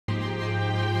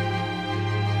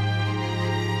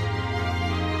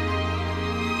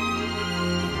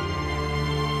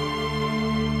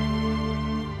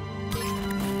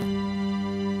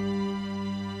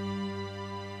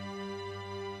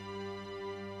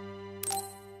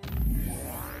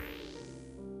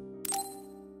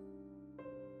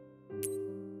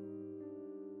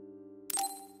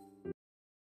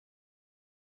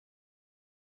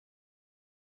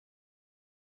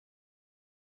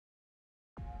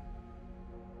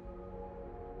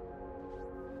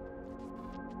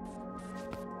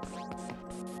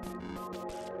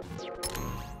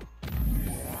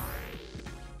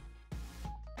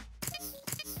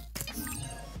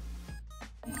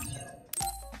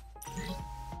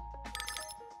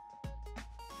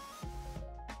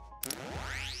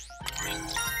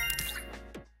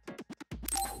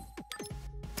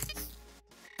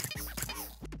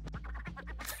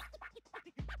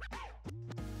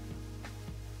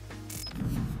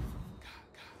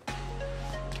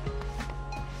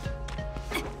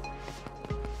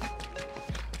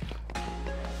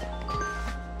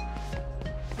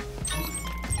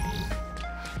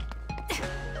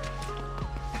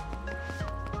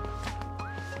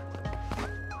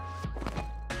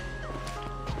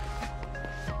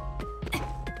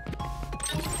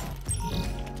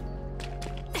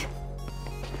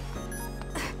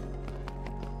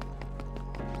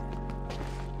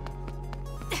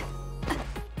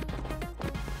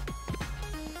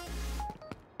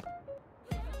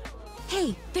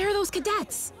Hey, there are those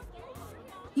cadets!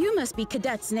 You must be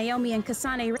cadets Naomi and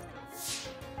Kasane.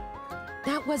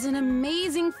 That was an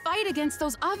amazing fight against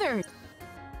those others!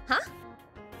 Huh?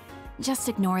 Just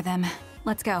ignore them.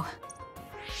 Let's go.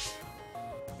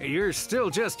 You're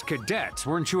still just cadets,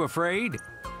 weren't you afraid?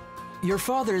 Your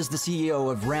father is the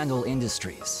CEO of Randall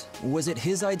Industries. Was it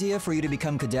his idea for you to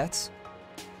become cadets?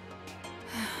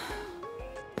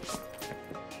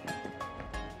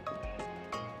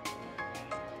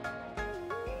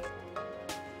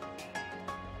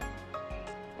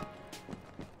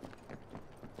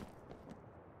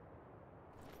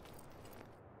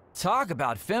 Talk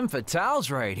about femme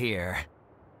fatales right here.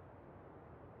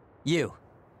 You're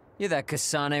that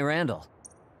Kasane Randall.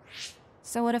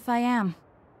 So what if I am?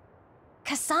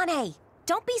 Kasane,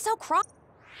 don't be so cross.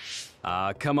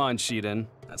 Come on, Shiden.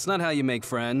 That's not how you make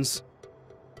friends.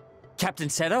 Captain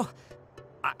Seto?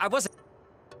 I wasn't...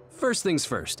 First things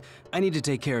first, I need to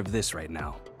take care of this right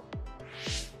now.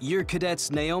 You're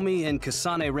cadets Naomi and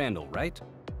Kasane Randall, right?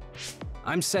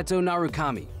 I'm Seto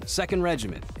Narukami, 2nd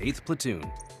Regiment, 8th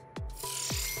Platoon.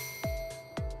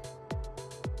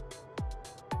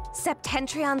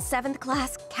 Septentrion 7th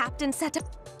Class, Captain Seto.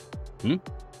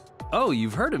 Oh,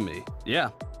 you've heard of me.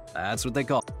 Yeah, that's what they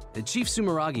call. The Chief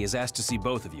Sumeragi has asked to see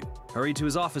both of you. Hurry to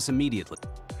his office immediately.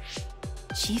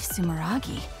 Chief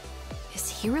Sumeragi? Is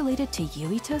he related to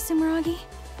Yuito Sumeragi?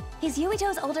 He's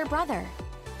Yuito's older brother.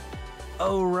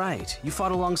 Oh, right. You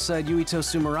fought alongside Yuito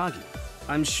Sumeragi.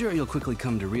 I'm sure you'll quickly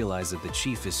come to realize that the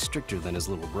Chief is stricter than his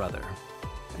little brother.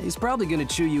 He's probably gonna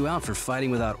chew you out for fighting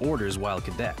without orders while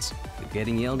cadets, but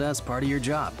getting yelled at's part of your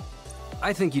job.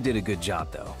 I think you did a good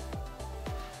job, though.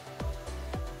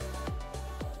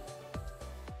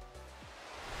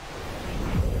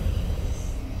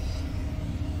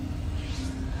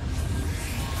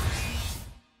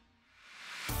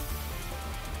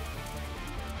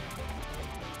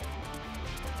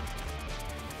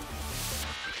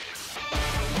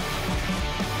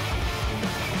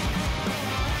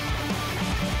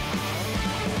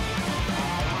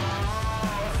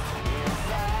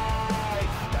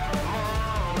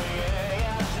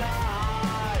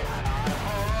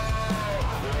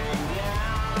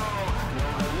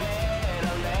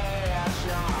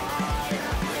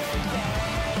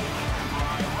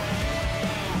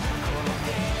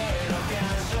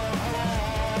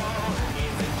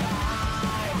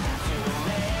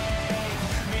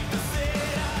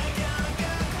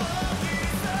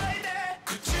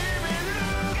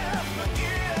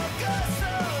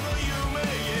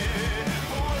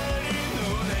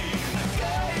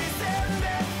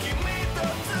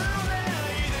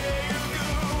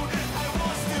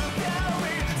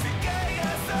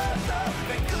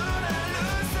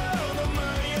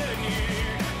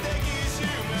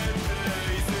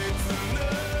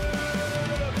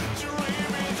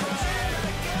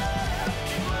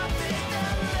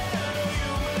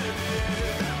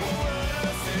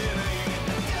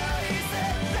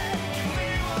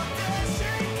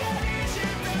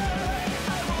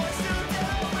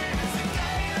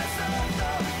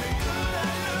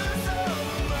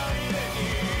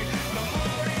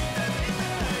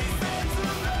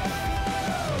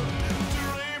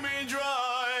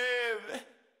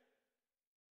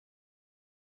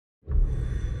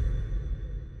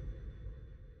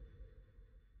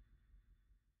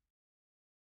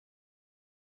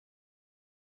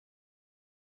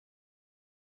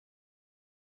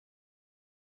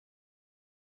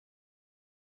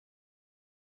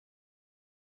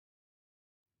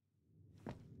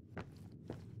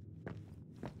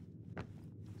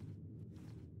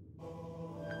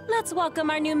 Let's welcome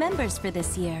our new members for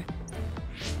this year.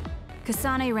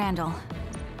 Kasane Randall.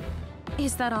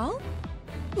 Is that all?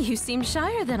 You seem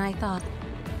shyer than I thought.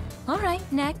 All right,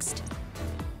 next.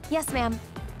 Yes, ma'am.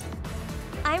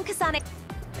 I'm Kasane.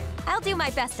 I'll do my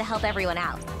best to help everyone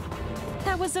out.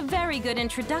 That was a very good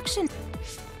introduction.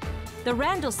 The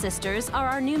Randall sisters are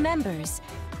our new members.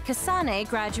 Kasane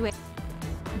graduated.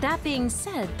 That being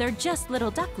said, they're just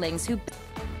little ducklings who...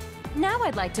 Now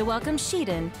I'd like to welcome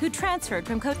Shiden, who transferred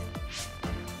from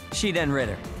Shiden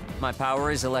Ritter. My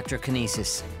power is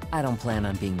electrokinesis. I don't plan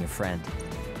on being your friend.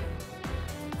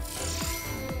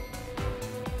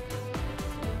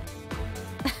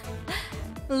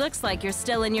 Looks like you're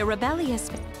still in your rebellious...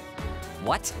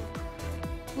 What?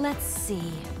 Let's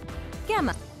see.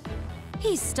 Gamma.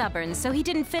 He's stubborn, so he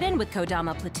didn't fit in with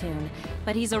Kodama Platoon.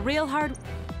 But he's a real hard...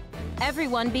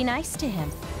 Everyone be nice to him.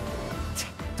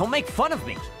 Don't make fun of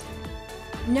me!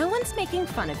 No one's making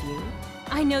fun of you.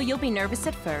 I know you'll be nervous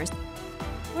at first.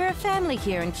 We're a family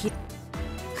here in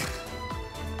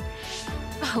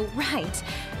Oh, right.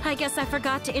 I guess I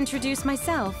forgot to introduce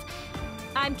myself.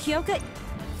 I'm Kyoka.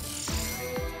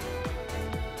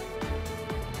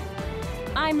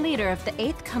 I'm leader of the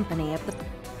 8th Company of the...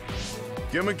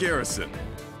 Gemma Garrison.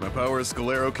 My power is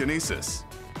sclerokinesis.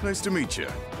 Nice to meet you.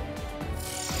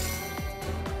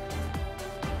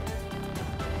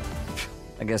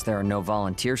 I guess there are no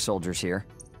volunteer soldiers here.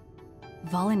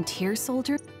 Volunteer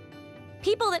soldier?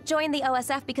 People that joined the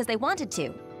OSF because they wanted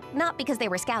to, not because they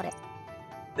were scouted.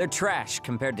 They're trash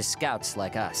compared to scouts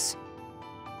like us.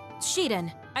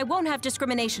 Shiden, I won't have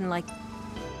discrimination like...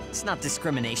 It's not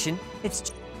discrimination.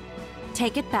 It's...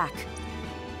 Take it back.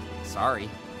 Sorry.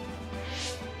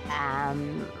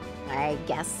 I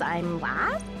guess I'm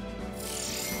what?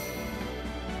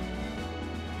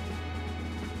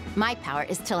 My power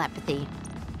is telepathy.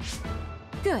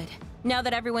 Good. Now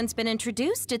that everyone's been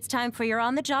introduced, it's time for your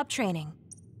on-the-job training.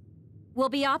 We'll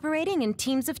be operating in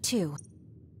teams of 2.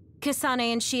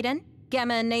 Kasane and Shiden,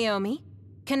 Gemma and Naomi,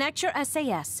 connect your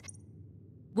SAS.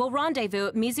 We'll rendezvous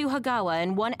at Mizuhagawa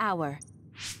in 1 hour.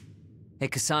 Hey,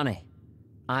 Kasane.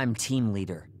 I'm team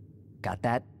leader. Got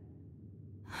that?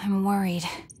 I'm worried.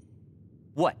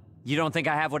 What? You don't think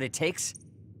I have what it takes?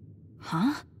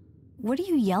 Huh? What are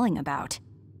you yelling about?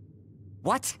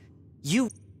 What? You...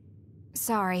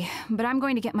 Sorry, but I'm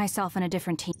going to get myself on a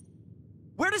different team.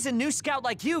 Where does a new scout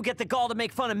like you get the gall to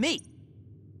make fun of me?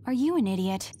 Are you an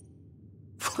idiot?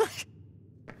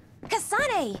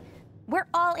 Kasane! We're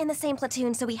all in the same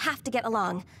platoon, so we have to get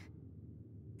along.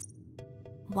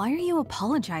 Why are you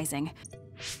apologizing?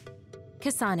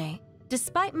 Kasane,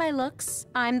 despite my looks,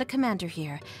 I'm the commander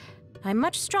here. I'm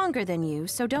much stronger than you,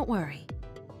 so don't worry.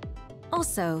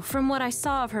 Also, from what I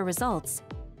saw of her results,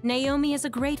 Naomi is a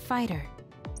great fighter.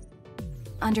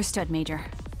 Understood, Major.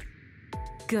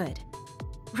 Good.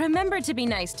 Remember to be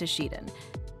nice to Shiden.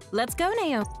 Let's go,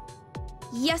 Naomi.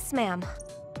 Yes, ma'am.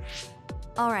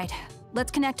 All right,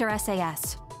 let's connect our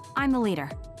SAS. I'm the leader.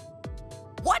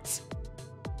 What?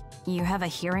 You have a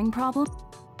hearing problem?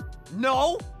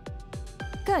 No!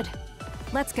 Good.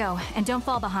 Let's go, and don't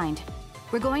fall behind.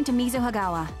 We're going to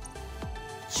Mizuhagawa.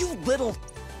 You little...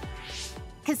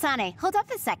 Kasane, hold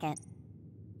up a second.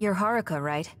 You're Haruka,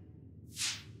 right?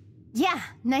 Yeah,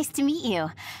 nice to meet you.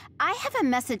 I have a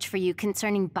message for you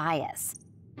concerning bias.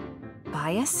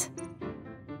 Bias?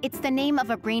 It's the name of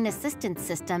a brain assistance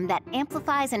system that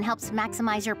amplifies and helps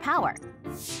maximize your power.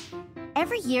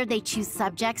 Every year they choose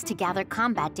subjects to gather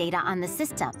combat data on the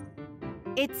system.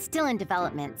 It's still in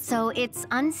development, so it's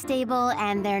unstable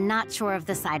and they're not sure of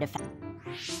the side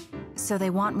effects. So they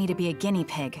want me to be a guinea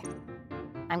pig.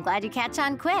 I'm glad you catch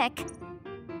on quick.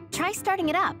 Try starting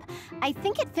it up. I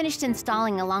think it finished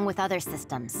installing along with other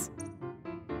systems.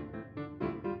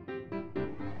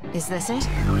 Is this it?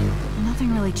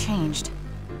 Nothing really changed.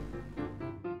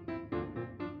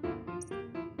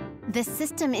 The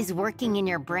system is working in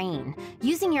your brain,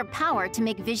 using your power to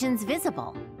make visions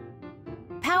visible.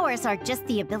 Powers are just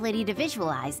the ability to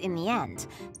visualize in the end.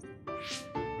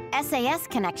 SAS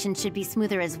connection should be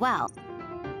smoother as well.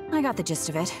 I got the gist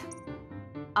of it.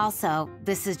 Also,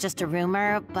 this is just a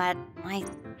rumor, but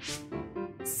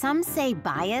some say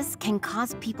bias can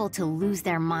cause people to lose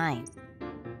their mind.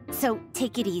 So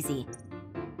take it easy.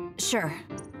 Sure.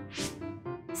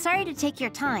 Sorry to take your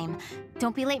time.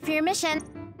 Don't be late for your mission.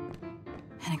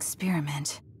 An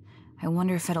experiment. I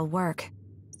wonder if it'll work.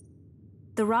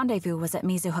 The rendezvous was at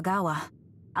Mizuhagawa.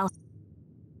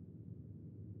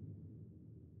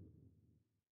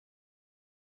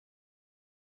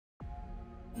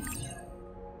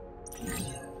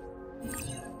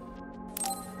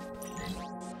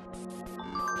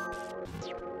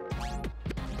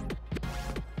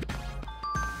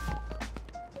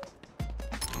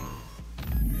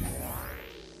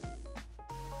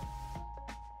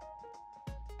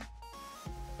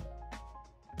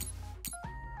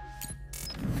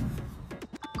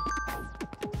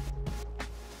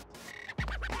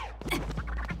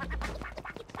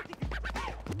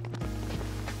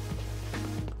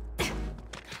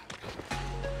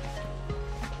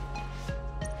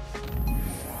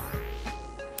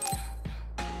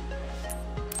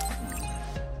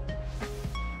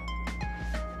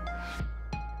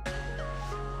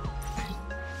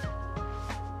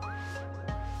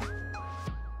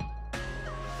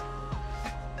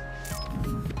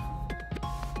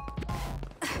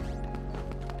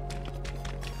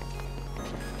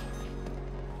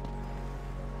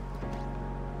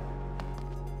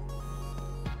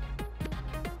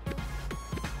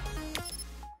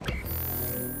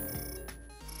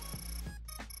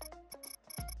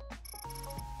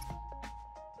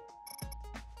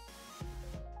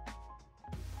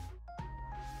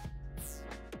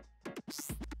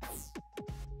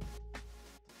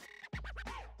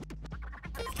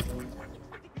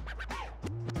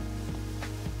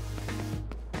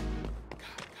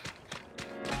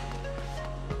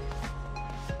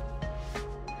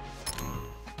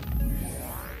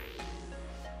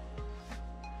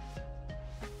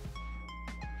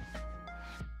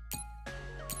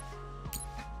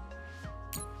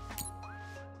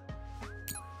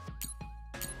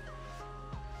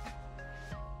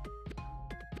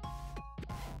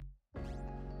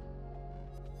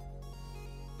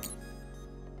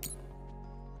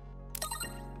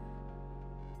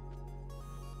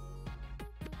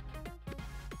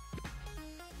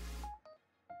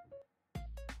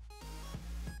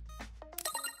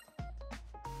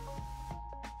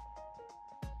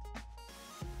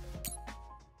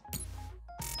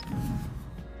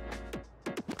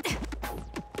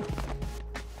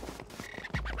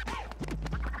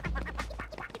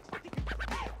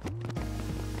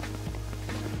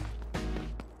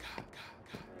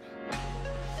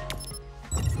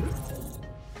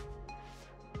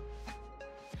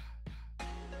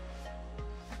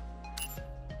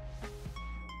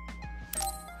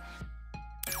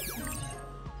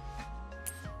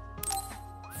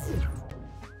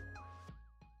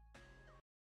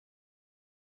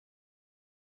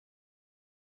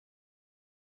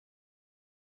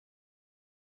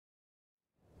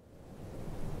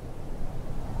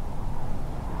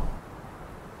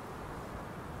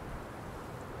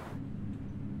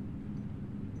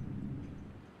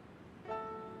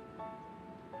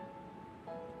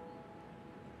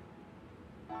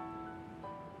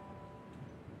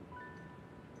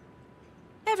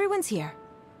 Everyone's here.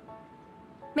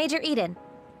 Major Eden,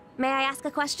 may I ask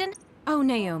a question? Oh,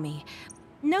 Naomi.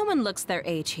 No one looks their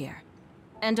age here.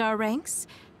 And our ranks?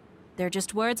 They're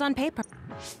just words on paper.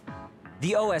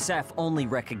 The OSF only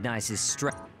recognizes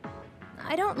strength.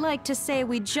 I don't like to say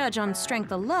we judge on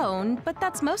strength alone, but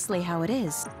that's mostly how it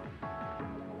is.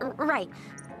 Right.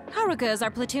 Haruka is our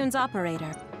platoon's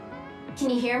operator. Can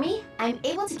you hear me? I'm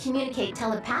able to communicate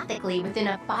telepathically within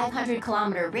a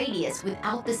 500-kilometer radius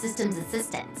without the system's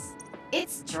assistance.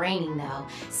 It's draining, though,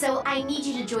 so I need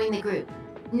you to join the group.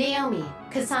 Naomi,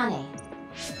 Kasane.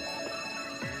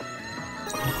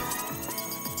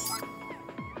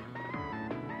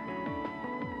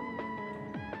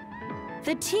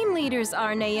 The team leaders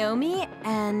are Naomi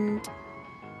and...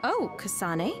 Oh,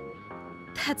 Kasane.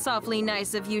 That's awfully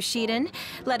nice of you, Shiden,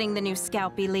 letting the new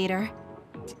scout be leader.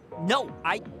 No,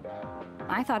 I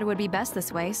thought it would be best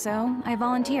this way, so I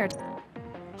volunteered.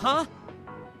 Huh?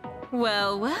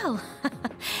 Well, well.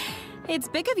 It's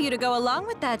big of you to go along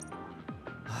with that.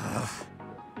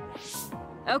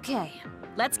 Okay,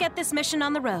 let's get this mission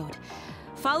on the road.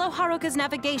 Follow Haruka's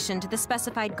navigation to the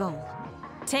specified goal.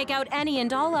 Take out any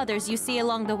and all others you see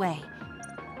along the way.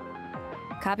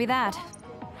 Copy that.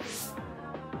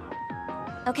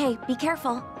 Okay, be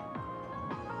careful.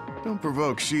 Don't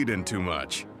provoke Shiden too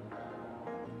much.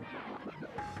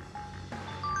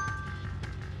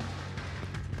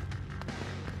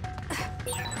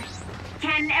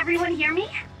 Can everyone hear me?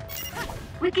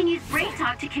 We can use Brain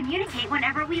Talk to communicate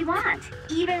whenever we want,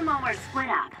 even when we're split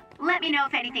up. Let me know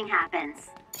if anything happens.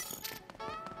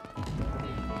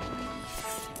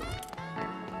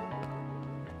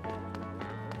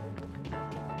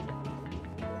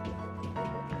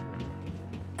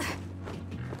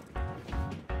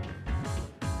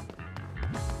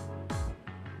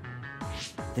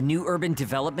 The new urban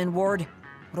development ward?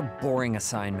 What a boring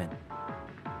assignment.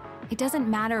 It doesn't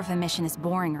matter if a mission is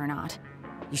boring or not.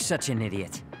 You're such an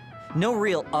idiot. No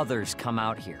real others come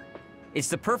out here. It's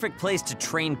the perfect place to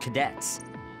train cadets.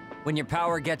 When your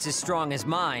power gets as strong as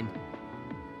mine...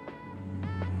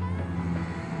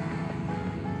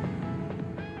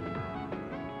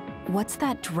 What's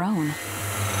that drone?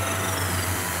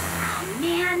 Oh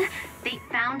man, they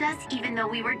found us even though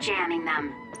we were jamming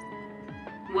them.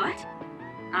 What?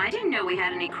 I didn't know we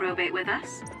had any crowbait with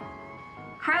us.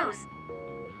 Crows?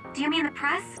 Do you mean the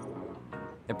press?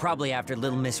 They're probably after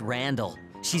little Miss Randall.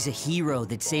 She's a hero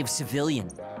that saves civilian.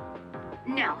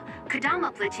 No,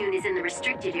 Kodama platoon is in the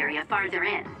restricted area farther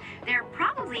in. They're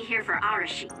probably here for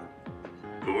Arashi.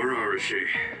 Poor Arashi,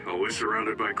 always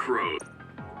surrounded by crows.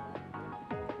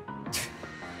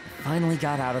 Finally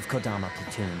got out of Kodama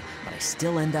platoon, but I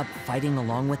still end up fighting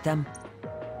along with them.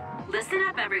 Listen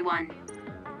up, everyone.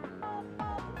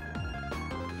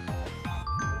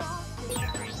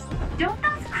 Don't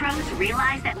those crows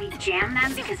realize that we jam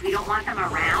them because we don't want them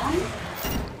around?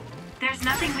 There's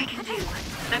nothing we can do.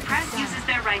 The press uses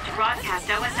their right to broadcast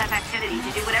OSF activity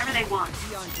to do whatever they want.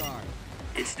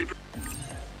 It's the...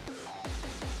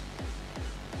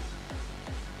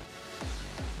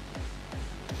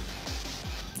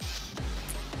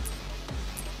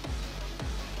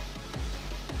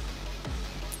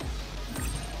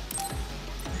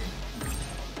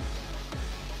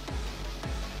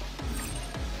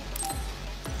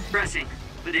 Pressing,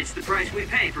 but it's the price we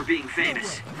pay for being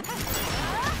famous.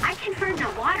 I confirmed a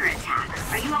water attack.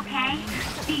 Are you okay?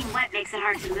 Being wet makes it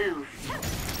hard to move.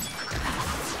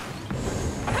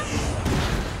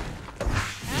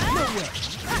 No way!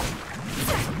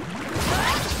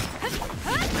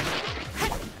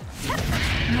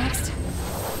 Next.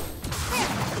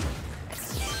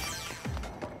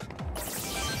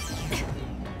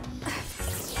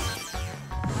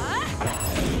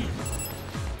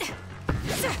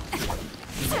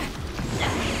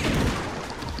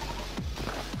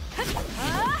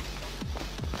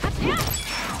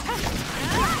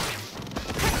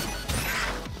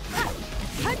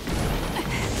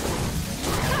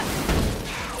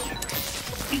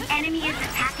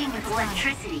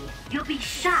 Electricity. You'll be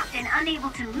shocked and unable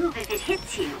to move if it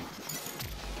hits you.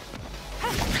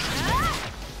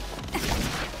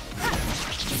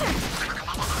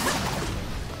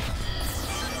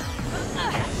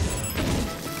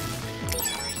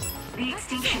 The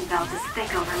extinction belt is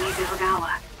thick over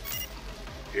Mizuhagawa.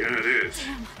 Yeah, it is.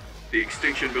 The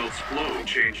extinction belt's flow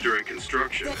changed during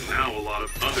construction, and now a lot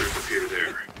of others appear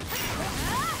there.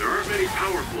 There aren't many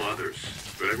powerful others,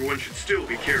 but everyone should still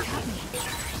be careful.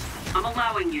 I'm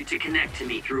allowing you to connect to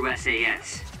me through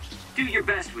SAS. Do your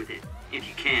best with it, if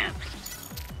you can.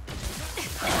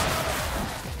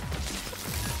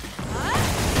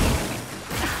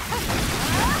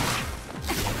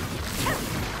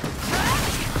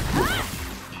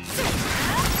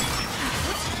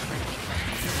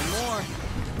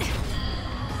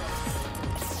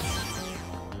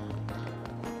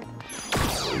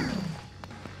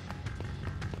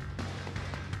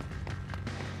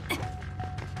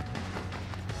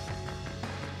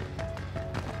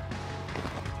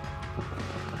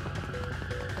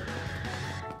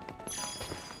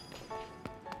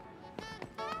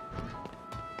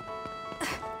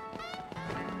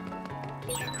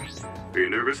 Are you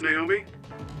nervous, Naomi?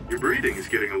 Your breathing is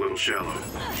getting a little shallow.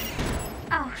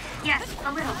 Oh, yes,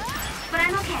 a little. But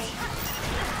I'm okay.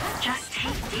 Just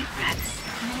take deep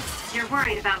breaths. You're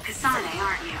worried about Kasane,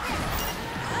 aren't you?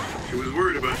 She was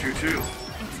worried about you, too.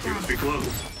 You must be close.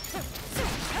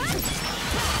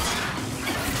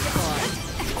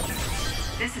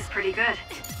 This is pretty good.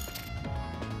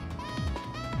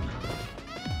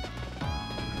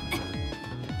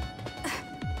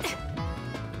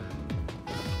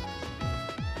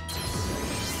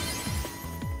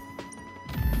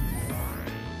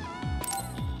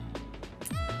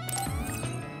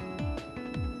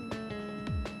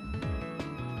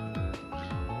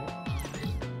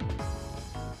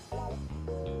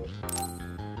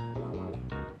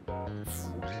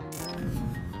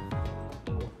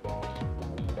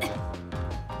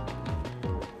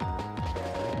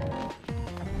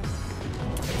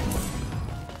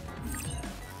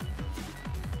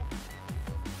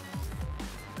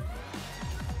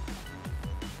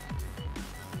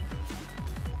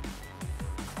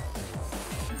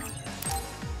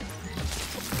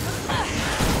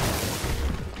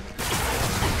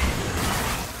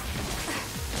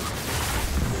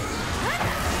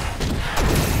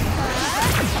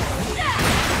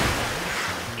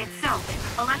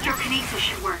 Electrokinesis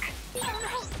should work.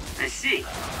 I see.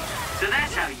 So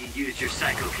that's how you use your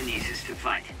psychokinesis to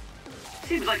fight.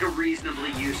 Seems like a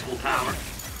reasonably useful power.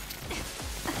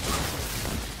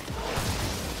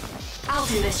 I'll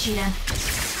do this, Shidan.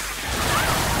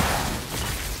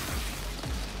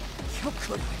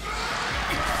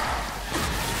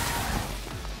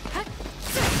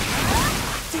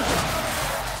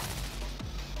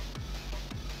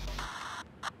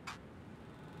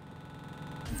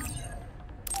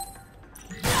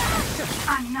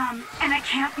 I'm numb, and I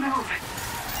can't move.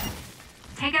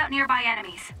 Take out nearby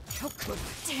enemies.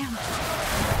 Damn.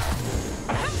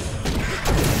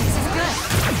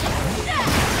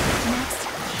 Next.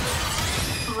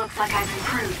 Looks like I've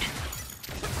improved.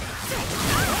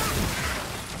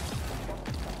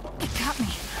 It got me.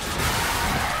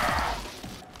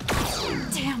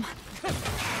 Damn.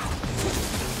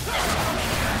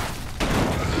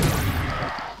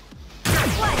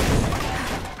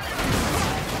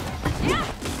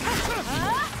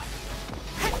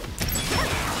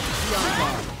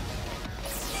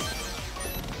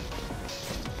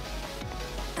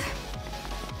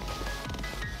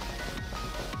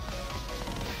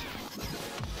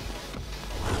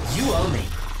 You owe me.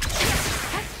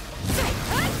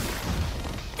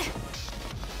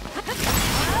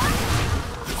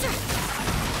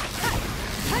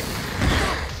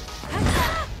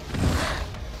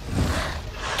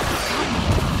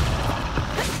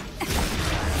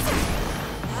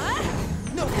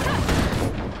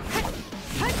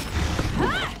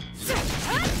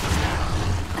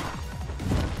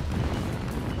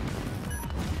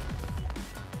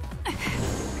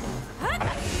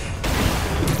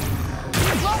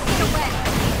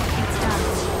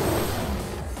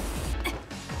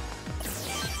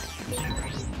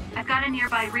 I've got a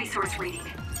nearby resource reading.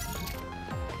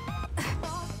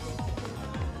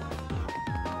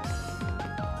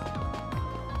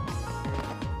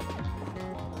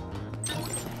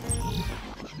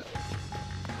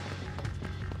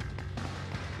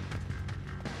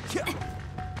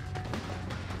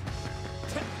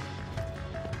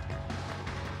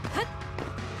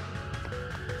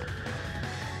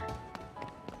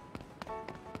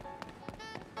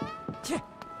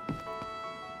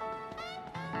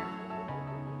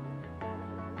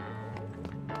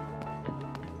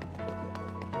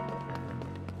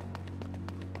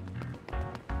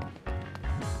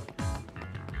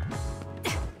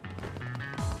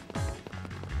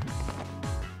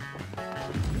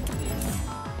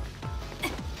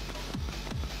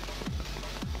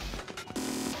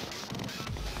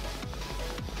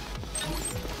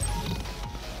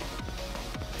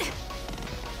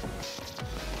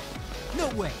 No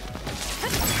way.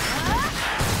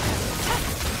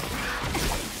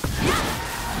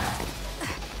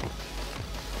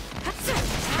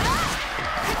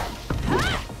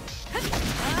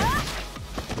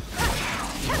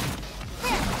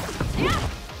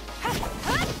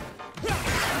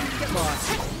 Get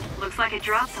lost. Looks like it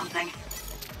dropped something.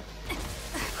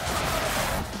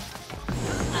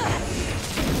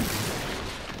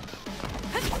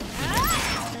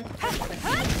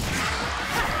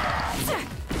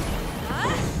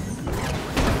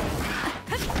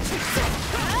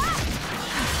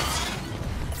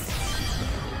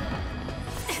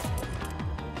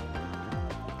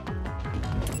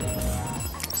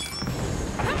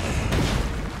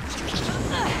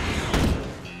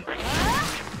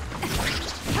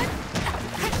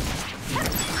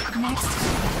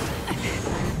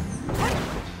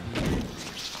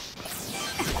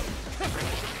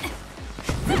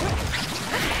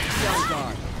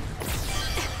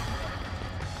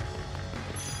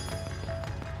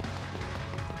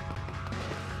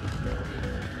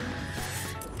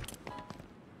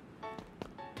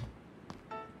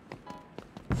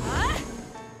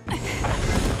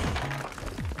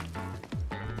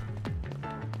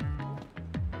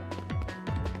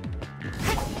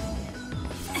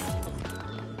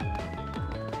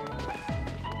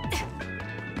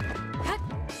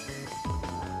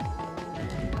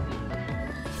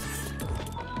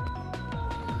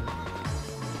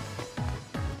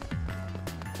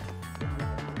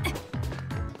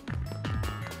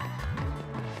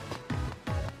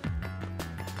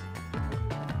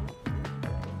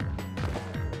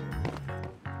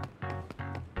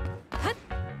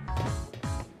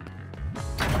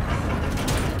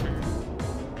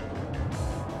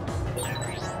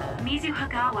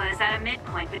 Hagawa is at a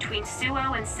midpoint between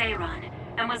Suo and Seiron,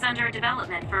 and was under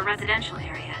development for a residential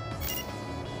area.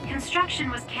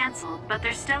 Construction was cancelled, but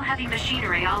there's still heavy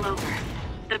machinery all over.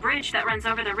 The bridge that runs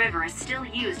over the river is still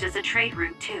used as a trade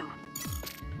route, too.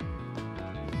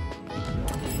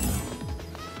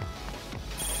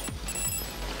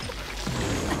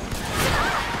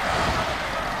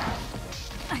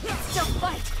 I can still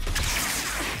fight!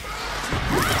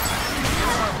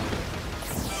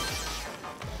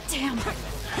 Damn!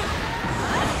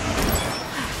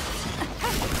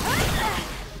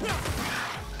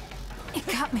 It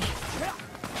got me.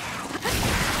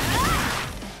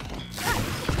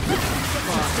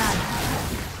 It's done.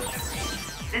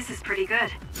 This is pretty good.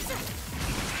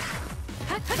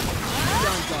 On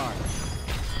guard.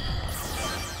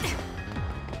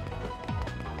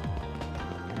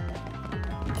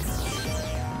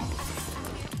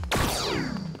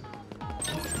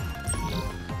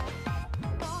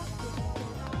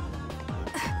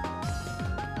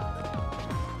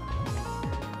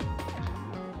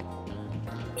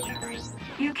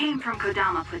 You came from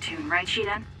Kodama Platoon, right,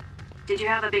 Shiden? Did you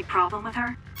have a big problem with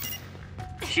her?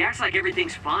 She acts like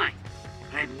everything's fine,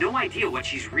 but I have no idea what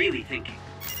she's really thinking.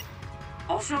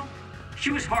 Also, she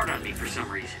was hard on me for some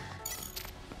reason.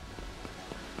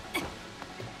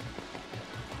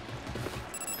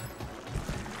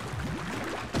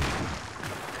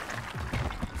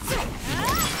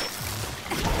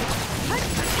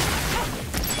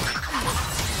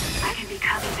 I can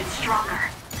become even stronger.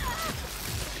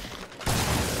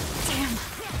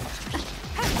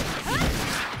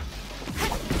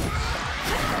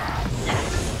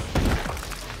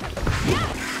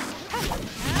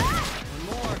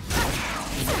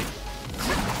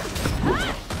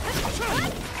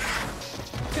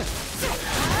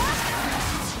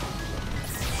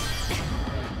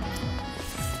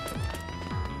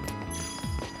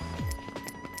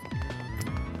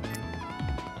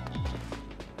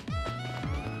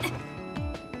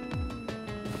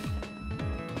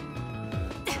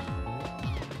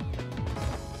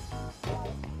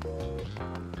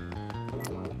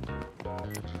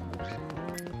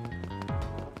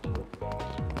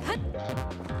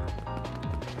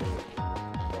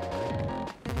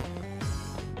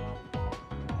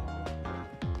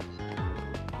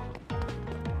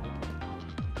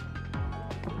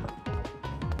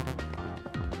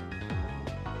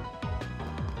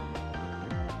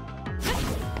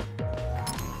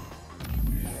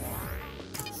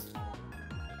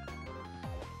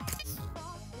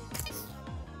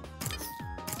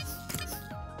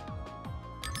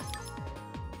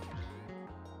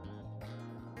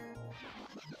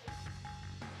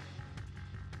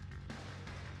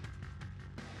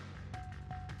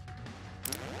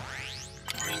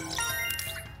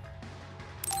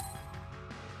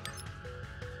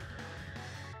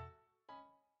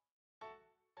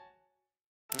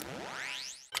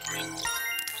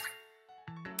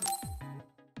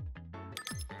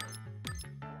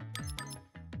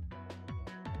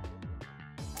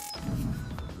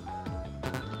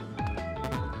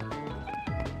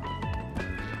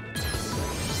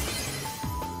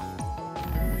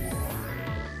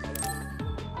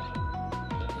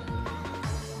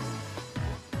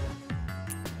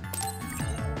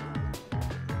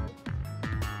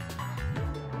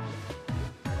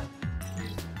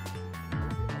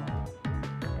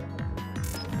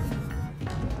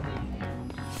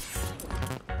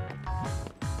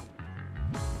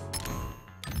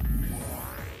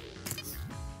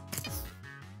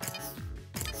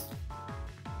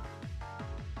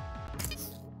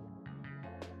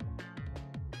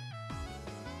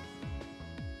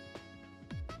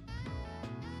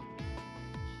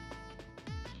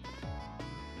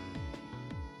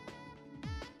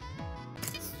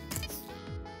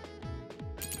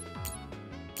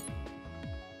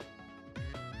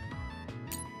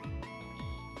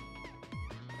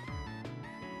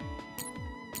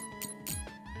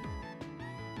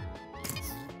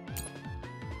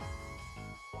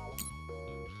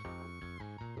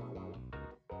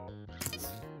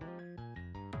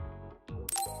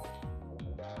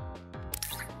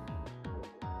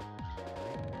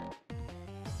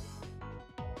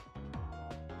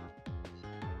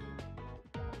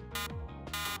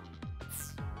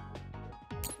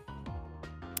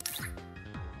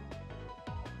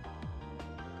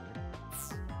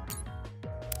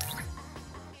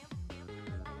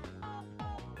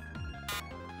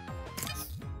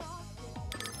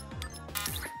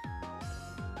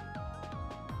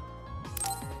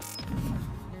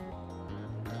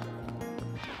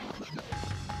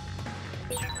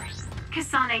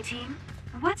 Kasane team,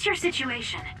 what's your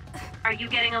situation? Are you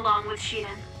getting along with Shiden?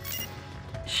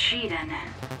 Shiden.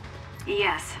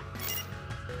 Yes.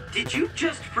 Did you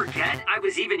just forget I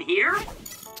was even here?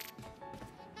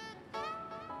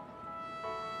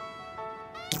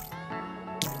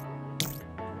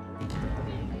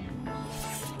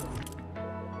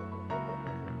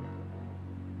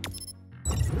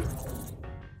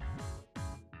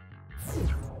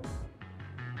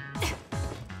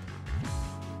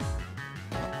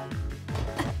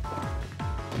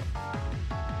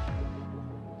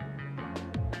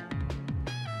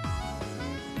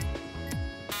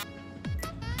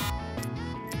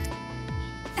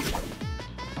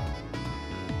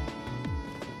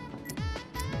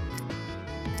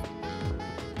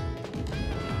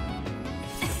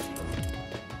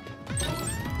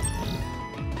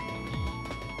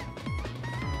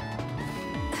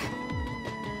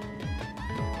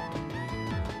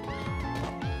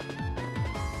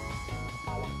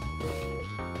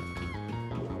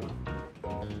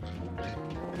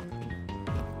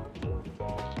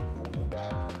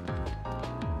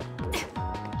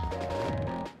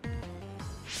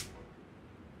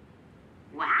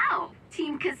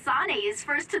 Team Kasane is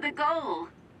first to the goal.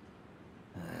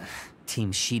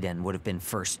 Team Shiden would have been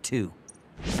first too.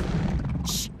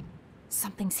 Shh.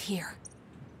 Something's here.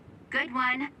 Good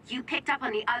one. You picked up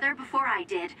on the other before I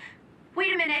did.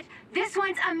 Wait a minute. This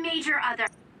one's a major other.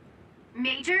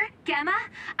 Major? Gemma?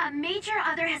 A major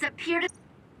other has appeared.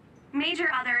 Major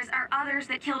others are others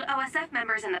that killed OSF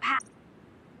members in the past.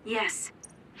 Yes.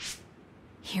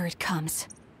 Here it comes.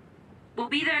 We'll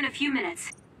be there in a few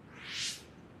minutes.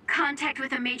 Contact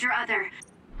with a major other.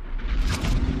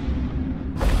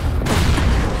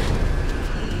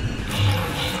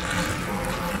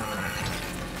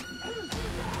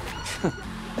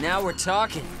 Now we're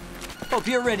talking. Hope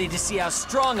you're ready to see how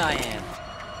strong I am.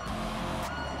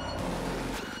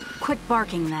 Quit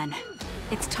barking then.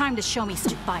 It's time to show me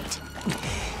some bite.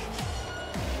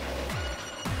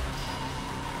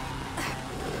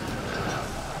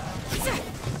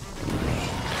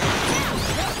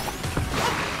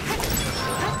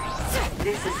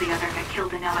 This is the other that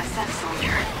killed an OSF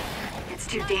soldier. It's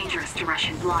too dangerous to rush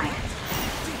in blind.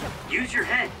 Use your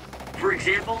head. For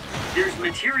example, there's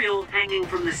material hanging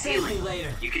from the ceiling.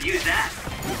 You could use that.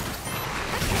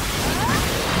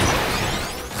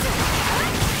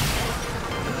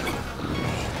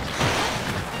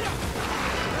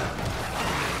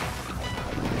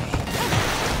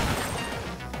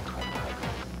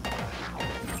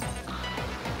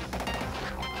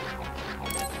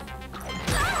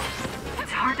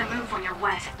 It's hard to move when you're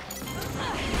wet.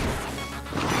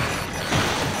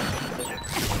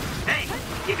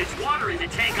 If it's water in the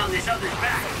tank on this other's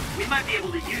back, we might be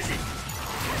able to use it.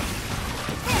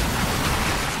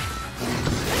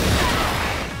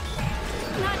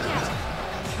 Not yet.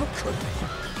 How could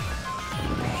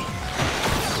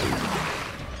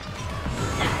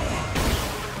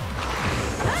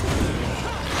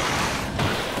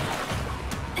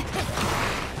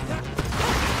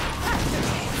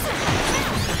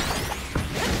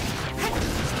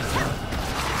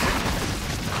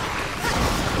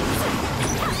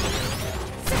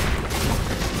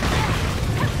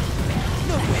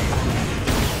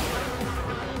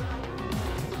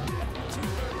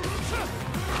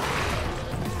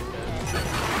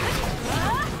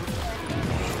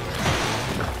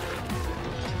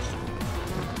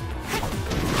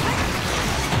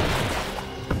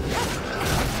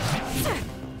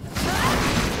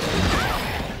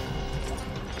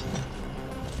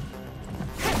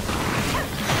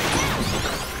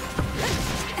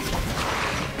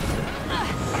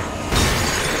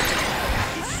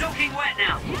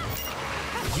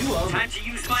Time to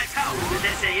use my power with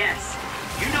SAS.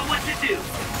 You know what to do.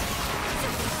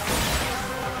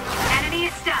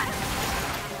 Enemy is done.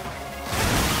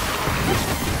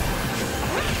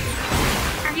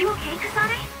 Are you okay,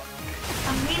 Kasane?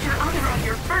 A major other on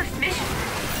your first mission.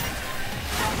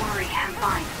 Don't worry, I'm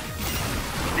fine.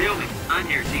 Naomi, I'm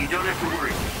here, so you don't have to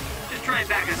worry. Just try and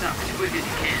back us up as quick as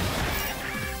you can.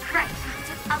 Right.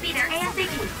 I'll be there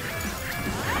ASAP.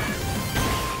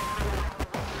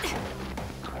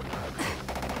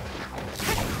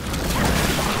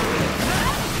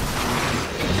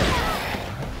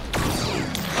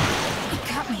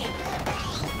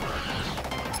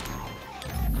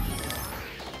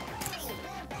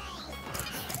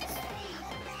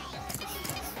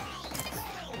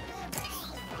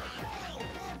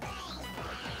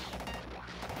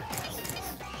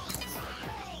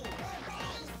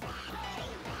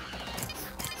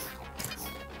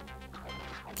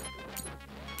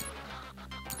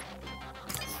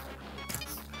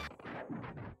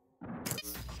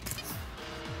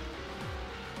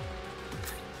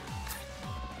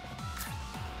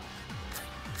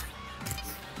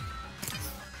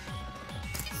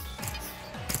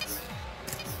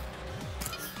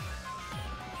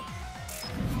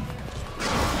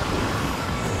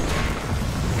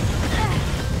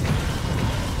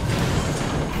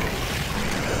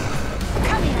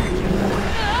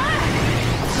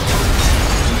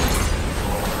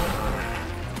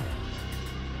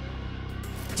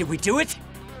 Did we do it?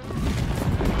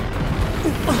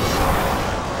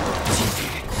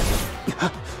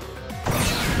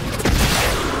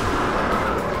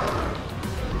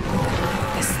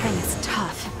 This thing is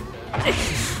tough.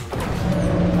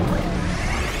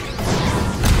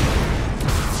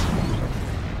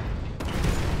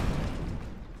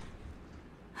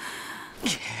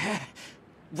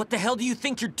 What the hell do you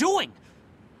think you're doing?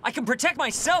 I can protect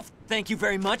myself, thank you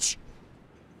very much.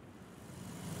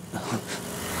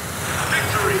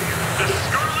 Victory! The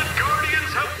Scarlet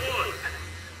Guardians have won!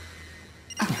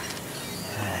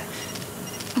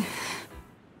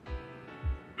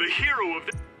 The hero of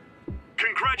the...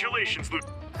 Congratulations, Luke.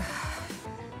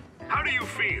 How do you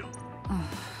feel?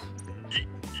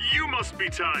 You must be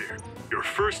tired. Your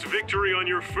first victory on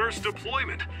your first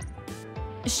deployment.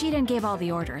 Shiden gave all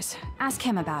the orders. Ask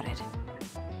him about it.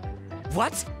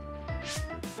 What?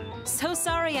 So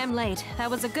sorry I'm late. That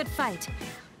was a good fight.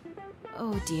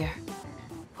 Oh dear.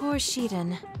 Poor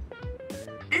Shiden.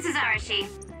 This is Arashi.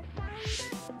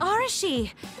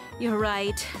 Arashi! You're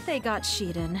right. They got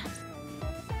Shiden.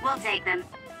 We'll take them.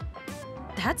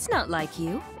 That's not like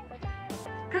you.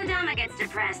 Kodama gets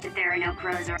depressed if there are no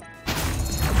crows or...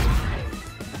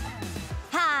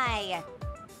 Hi!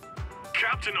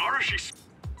 Captain Arashi...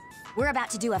 We're about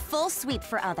to do a full sweep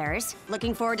for others.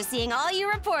 Looking forward to seeing all you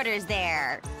reporters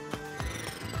there.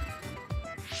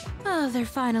 Oh, they're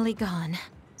finally gone.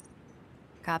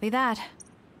 Copy that.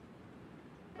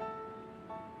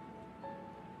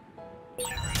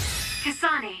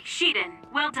 Kasane, Shiden,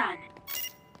 well done.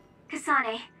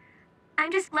 Kasane, I'm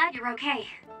just glad you're okay.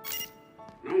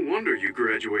 No wonder you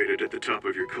graduated at the top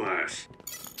of your class.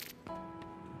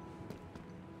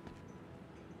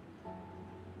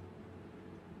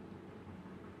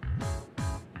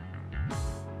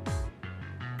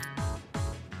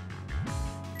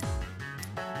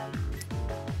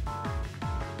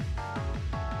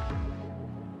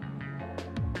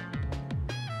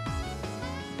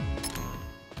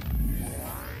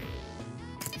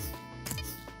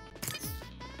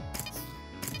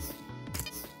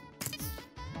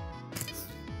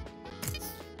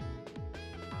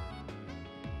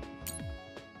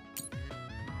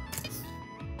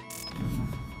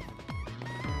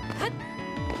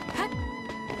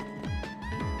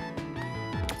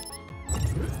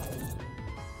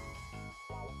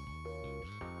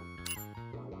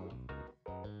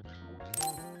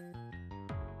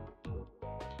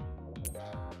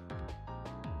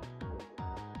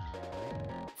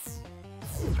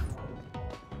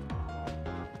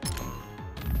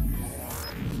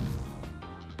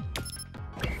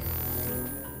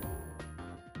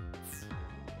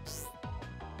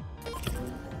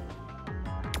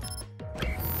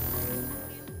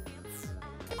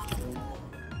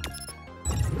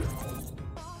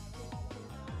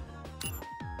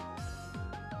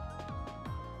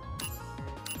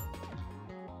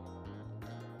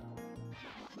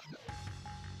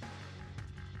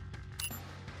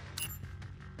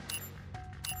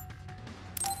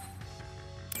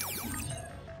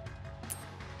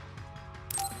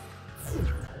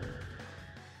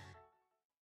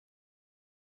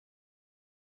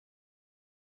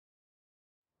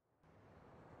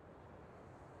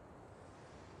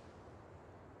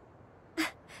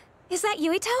 Is that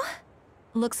Yuito?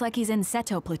 Looks like he's in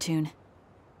Seto platoon.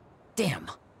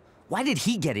 Damn. Why did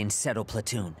he get in Seto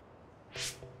platoon?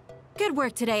 Good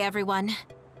work today, everyone.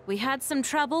 We had some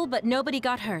trouble, but nobody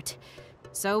got hurt.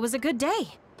 So it was a good day.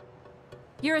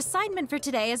 Your assignment for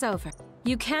today is over.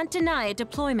 You can't deny a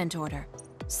deployment order.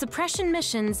 Suppression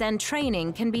missions and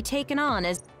training can be taken on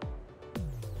as...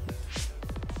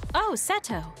 Oh,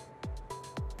 Seto.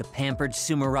 The pampered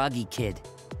Sumeragi kid.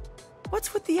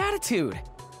 What's with the attitude?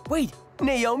 Wait,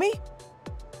 Naomi?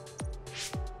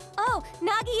 Oh,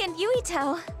 Nagi and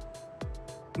Yuito.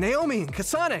 Naomi and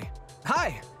Kasane.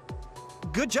 Hi.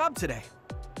 Good job today.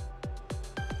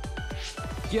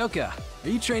 Kyoka, are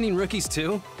you training rookies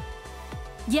too?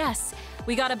 Yes,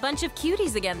 we got a bunch of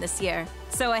cuties again this year,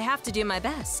 so I have to do my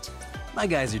best. My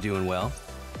guys are doing well.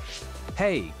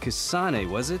 Hey, Kasane,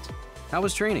 was it? How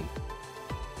was training?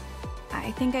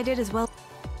 I think I did as well.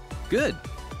 Good.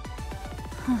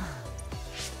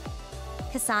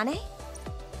 Kasane?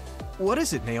 What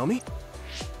is it, Naomi?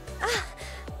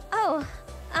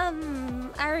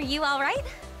 Are you alright?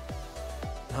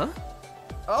 Huh?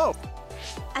 Oh.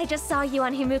 I just saw you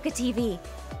on Himuka TV.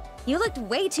 You looked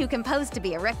way too composed to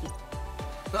be a rookie.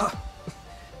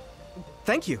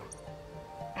 Thank you.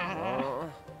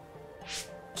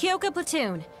 Kyoka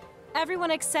platoon.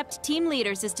 Everyone except team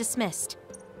leaders is dismissed.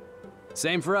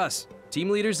 Same for us. Team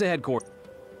leaders to headquarters.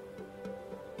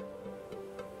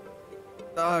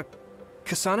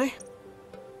 Kasane?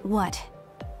 What?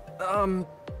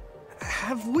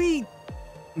 Have we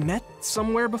met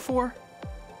somewhere before?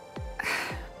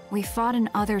 We fought an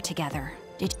other together.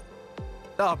 Did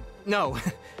no.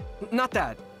 Not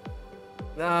that.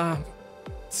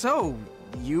 So,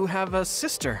 you have a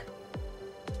sister?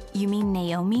 You mean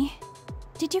Naomi?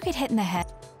 Did you get hit in the head?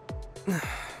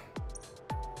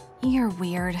 You're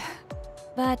weird.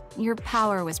 But your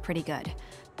power was pretty good.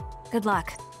 Good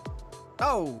luck.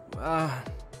 Oh,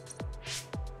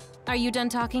 Are you done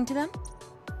talking to them?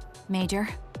 Major,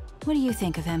 what do you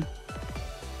think of him?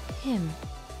 Him?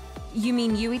 You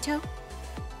mean Yuito?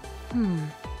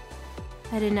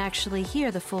 I didn't actually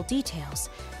hear the full details,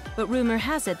 but rumor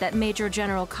has it that Major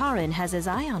General Karin has his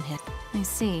eye on him. I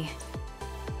see.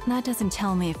 That doesn't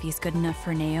tell me if he's good enough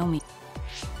for Naomi.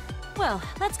 Well,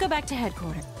 let's go back to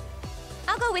headquarters.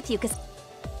 I'll go with you, cause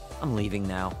I'm leaving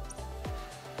now.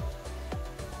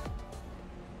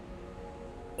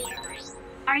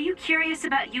 Are you curious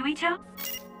about Yuito?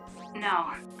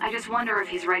 No, I just wonder if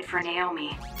he's right for Naomi.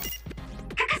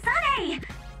 Kasane!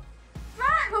 La,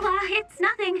 it's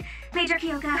nothing, Major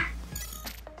Kyoka.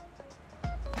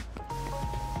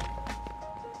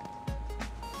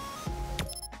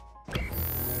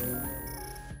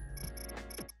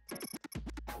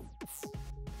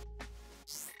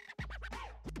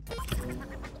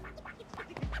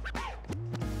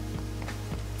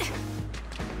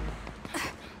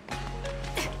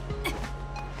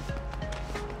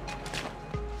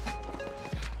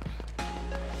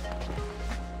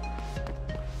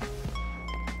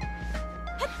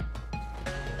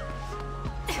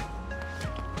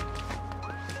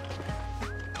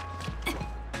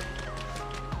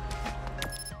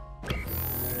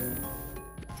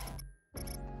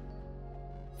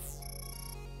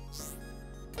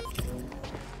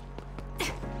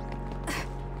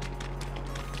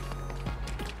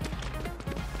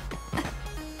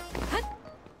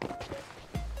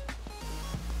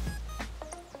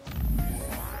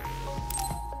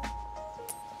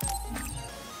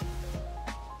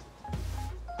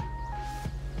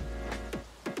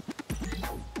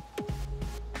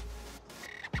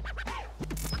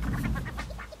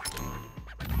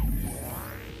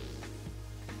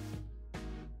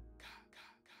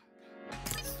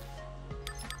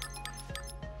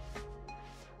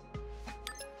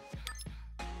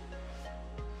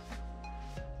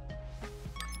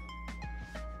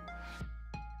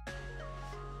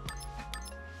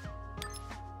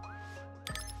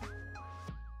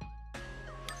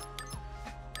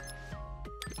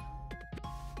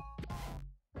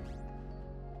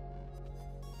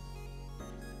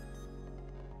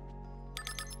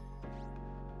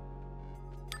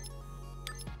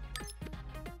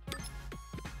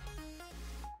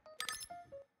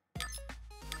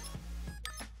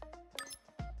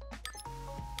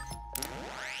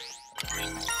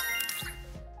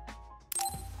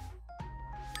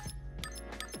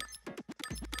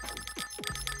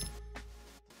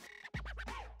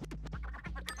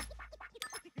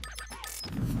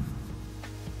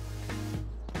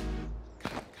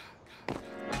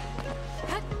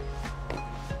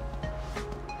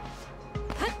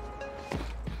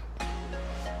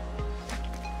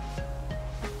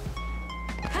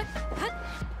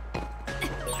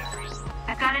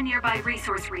 Got a nearby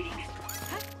resource reading.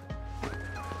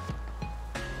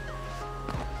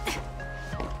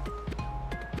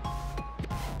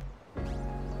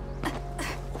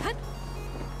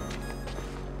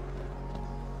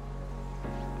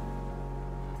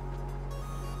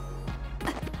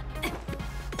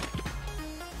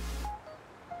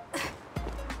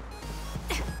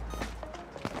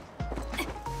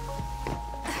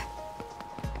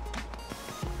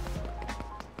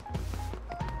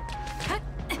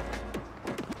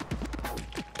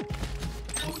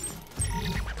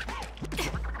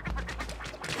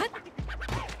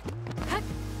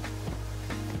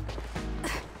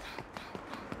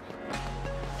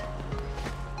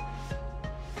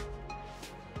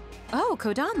 Oh,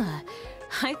 Kodama.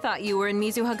 I thought you were in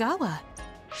Mizuhagawa.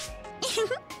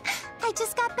 I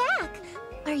just got back.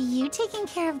 Are you taking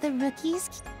care of the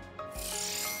rookies?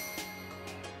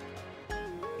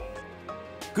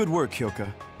 Good work,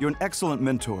 Kyoka. You're an excellent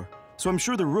mentor, so I'm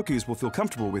sure the rookies will feel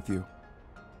comfortable with you.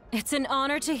 It's an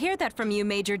honor to hear that from you,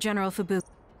 Major General Fubuki.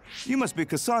 You must be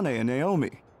Kasane and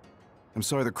Naomi. I'm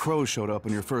sorry the crows showed up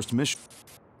on your first mission.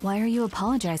 Why are you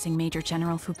apologizing, Major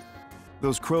General Fubuki?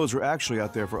 Those crows were actually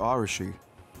out there for Arashi,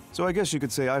 so I guess you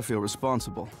could say I feel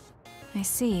responsible. I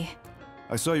see.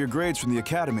 I saw your grades from the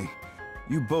academy.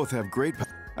 You both have great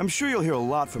I'm sure you'll hear a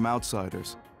lot from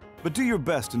outsiders, but do your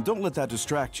best and don't let that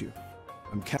distract you.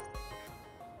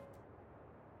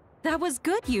 That was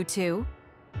good, you two.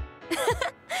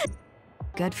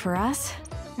 Good for us?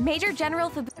 Major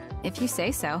General if you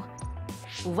say so.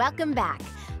 Welcome back.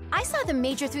 I saw the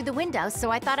Major through the window, so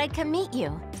I thought I'd come meet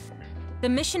you. The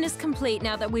mission is complete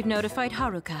now that we've notified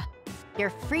Haruka.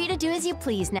 You're free to do as you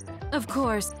please now. Of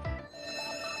course.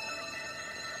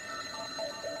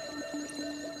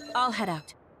 I'll head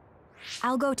out.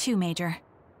 I'll go too, Major.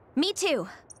 Me too.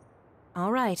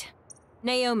 All right.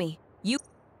 Naomi, you...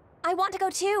 I want to go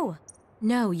too.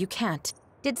 No, you can't.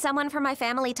 Did someone from my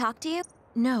family talk to you?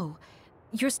 No.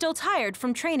 You're still tired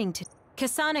from training to...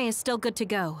 Kasane is still good to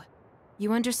go.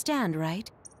 You understand, right?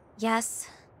 Yes.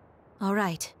 All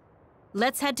right.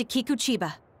 Let's head to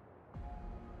Kikuchiba.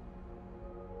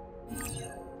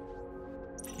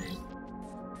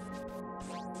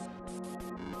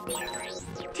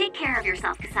 Take care of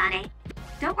yourself, Kasane.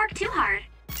 Don't work too hard.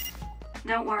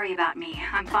 Don't worry about me.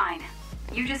 I'm fine.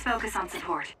 You just focus on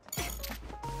support.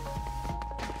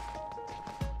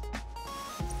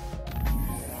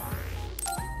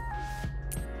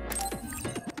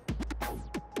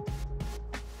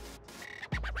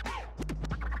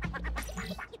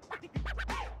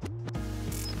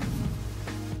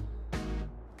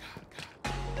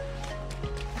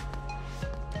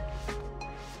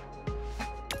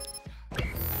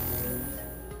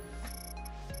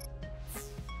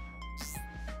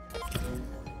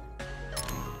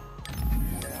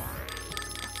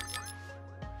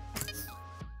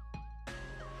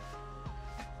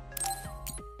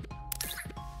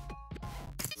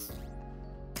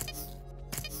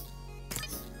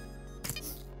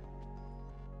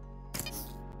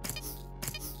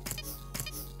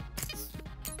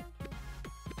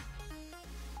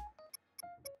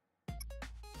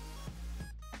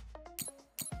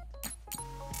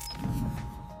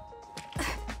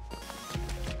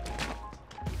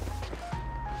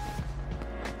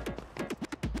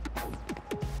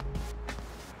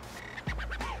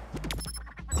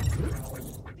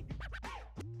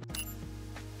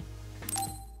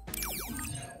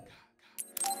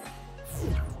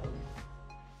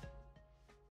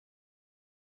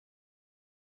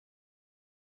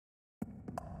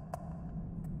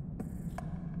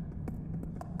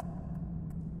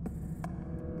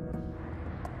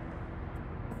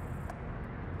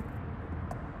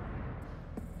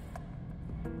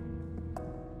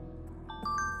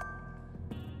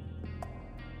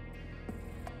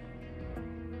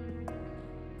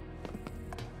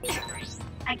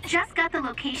 I just got the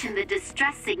location the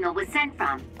distress signal was sent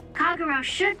from. Kagero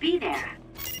should be there.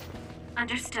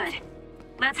 Understood.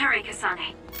 Let's hurry,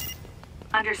 Kasane.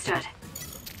 Understood.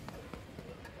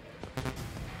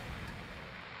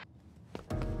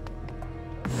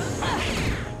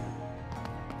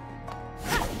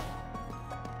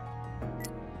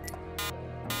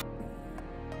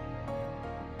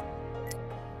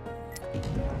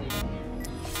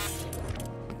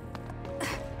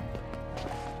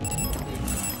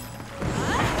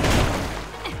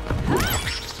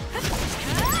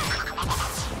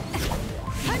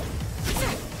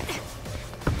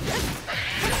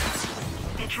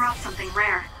 Drop something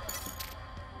rare.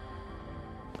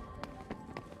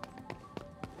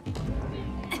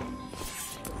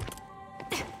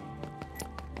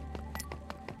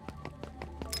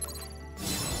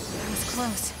 That was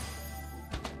close.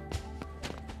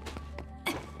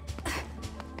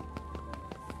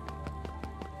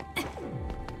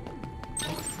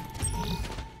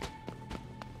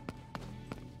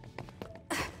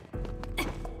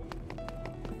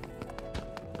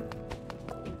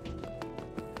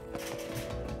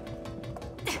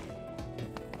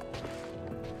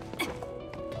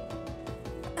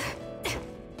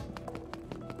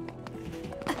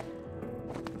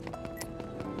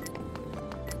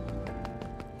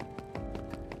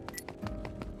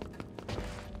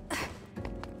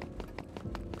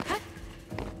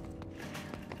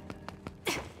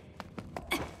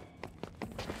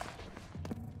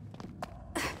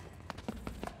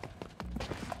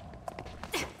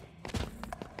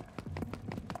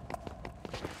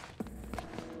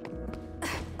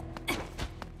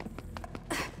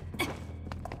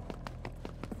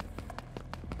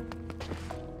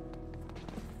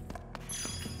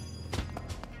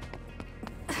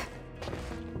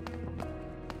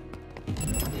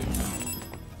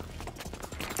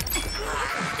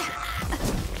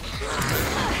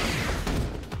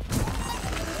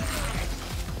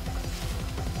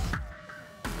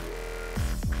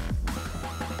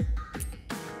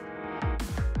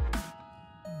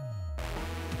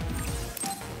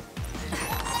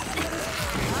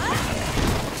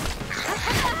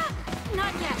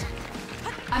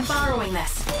 I'm borrowing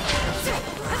this.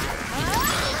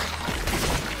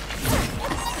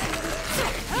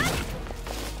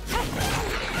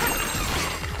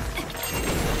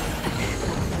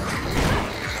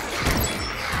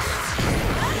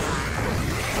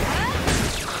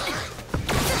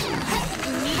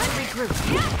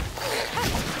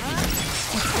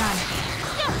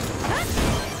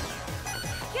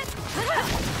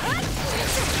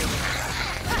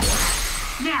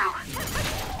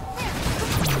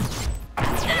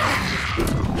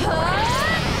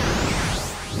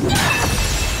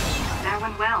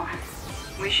 went well.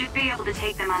 We should be able to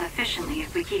take them on efficiently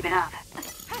if we keep it up.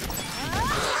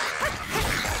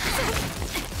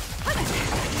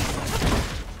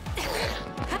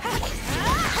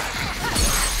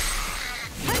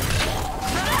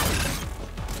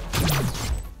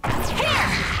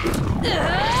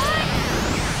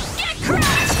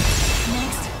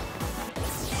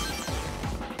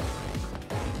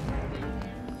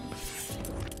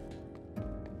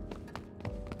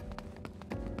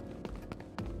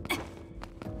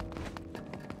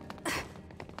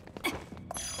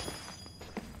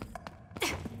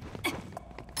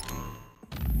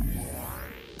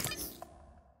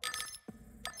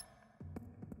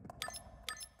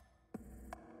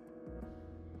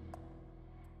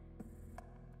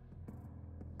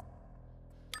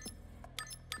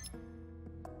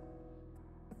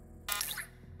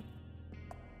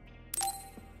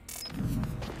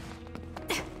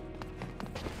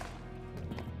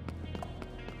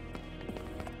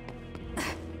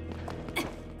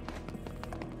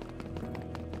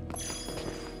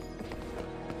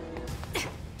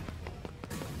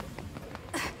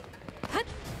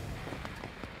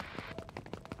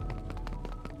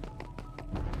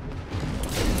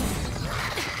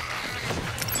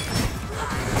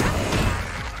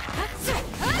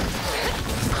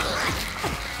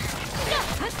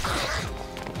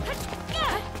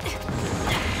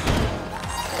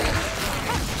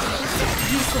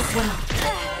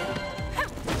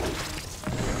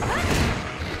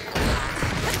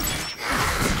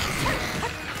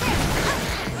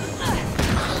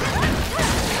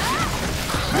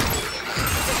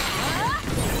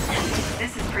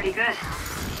 This is pretty good.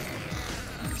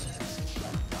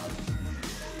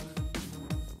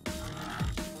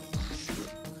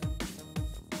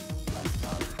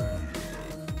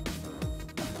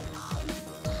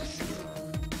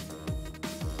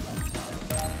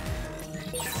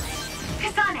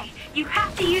 Kasane, you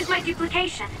have to use my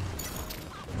duplication.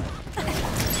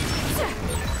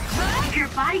 If your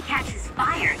body catches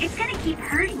fire, it's gonna keep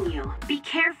hurting you. Be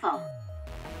careful.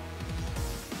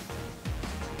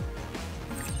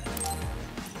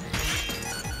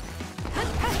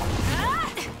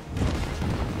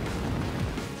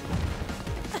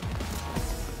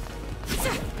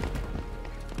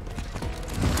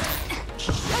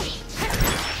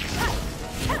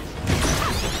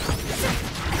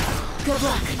 Good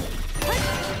luck.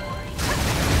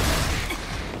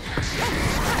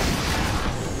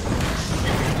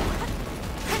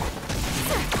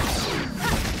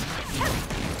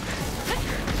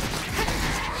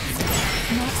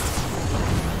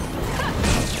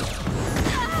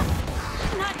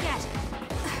 Not yet.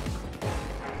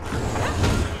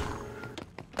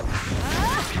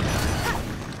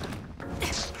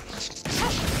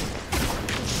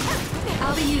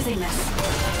 I'll be using this.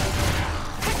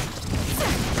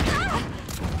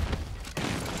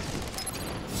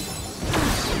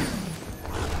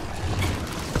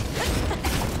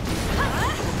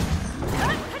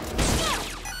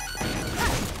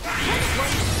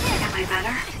 Am I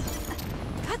better?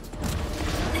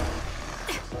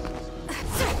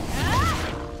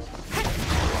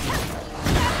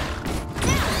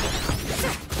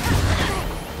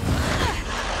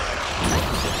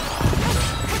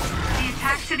 The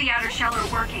attacks to the outer shell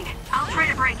are working. I'll try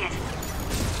to break it.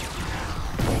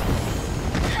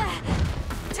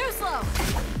 Too slow.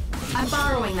 I'm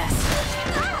borrowing this.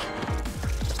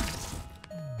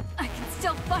 I can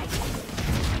still fight.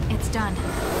 It's done.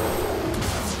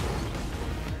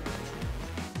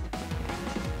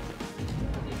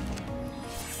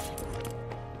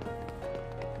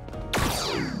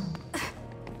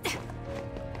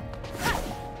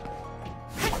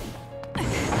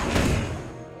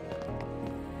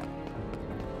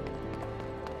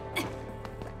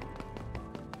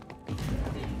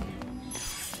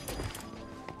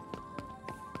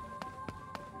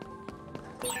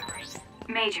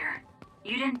 Major,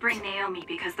 you didn't bring Naomi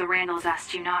because the Randalls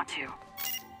asked you not to.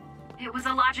 It was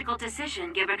a logical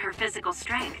decision given her physical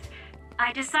strength.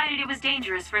 I decided it was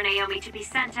dangerous for Naomi to be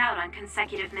sent out on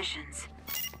consecutive missions.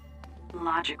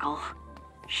 Logical.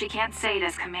 She can't say it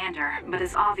as commander, but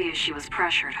it's obvious she was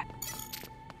pressured.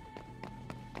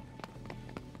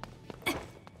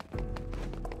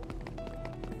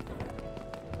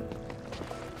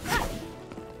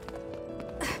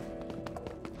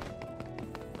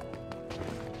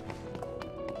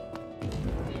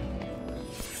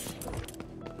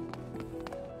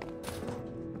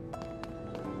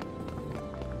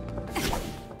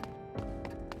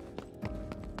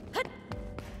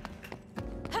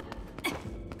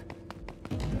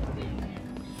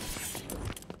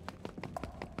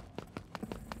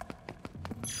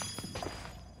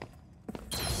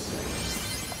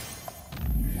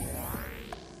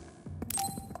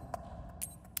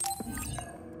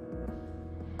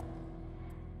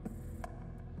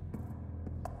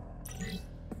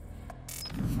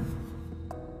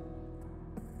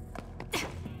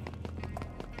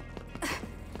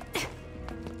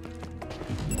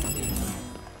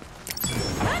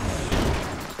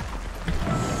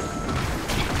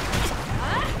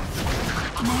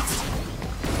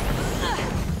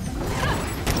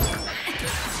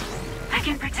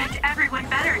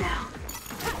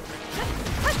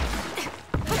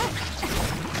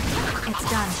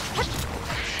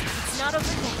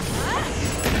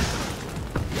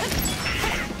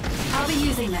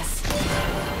 building this.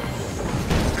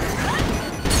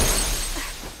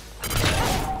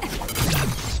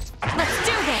 Let's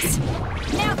do this!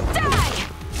 Now die!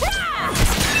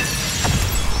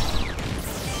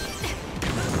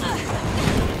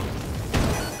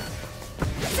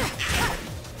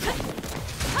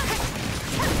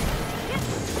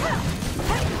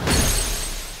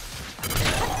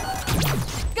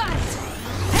 Got it!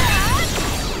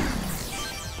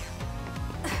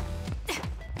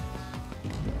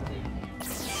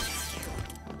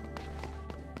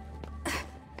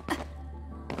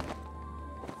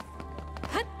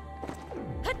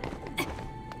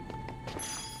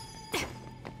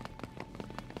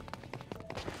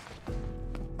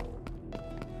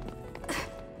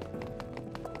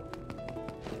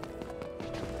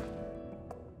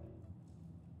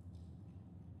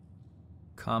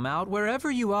 Come out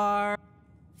wherever you are.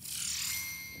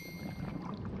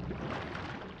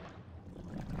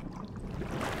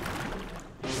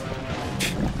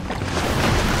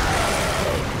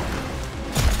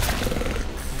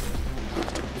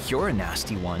 You're a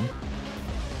nasty one.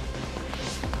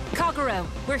 Kagero,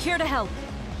 we're here to help.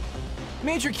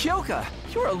 Major Kyoka,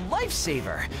 you're a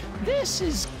lifesaver. This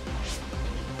is...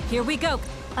 Here we go.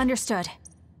 Understood.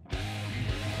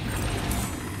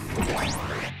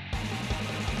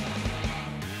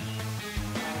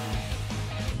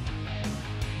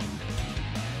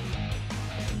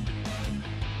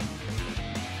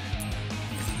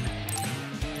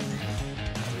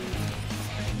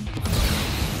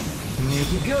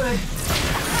 Make it good.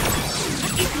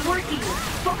 It's working.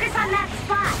 Focus on that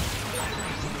spot.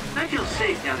 I feel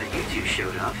safe now that you two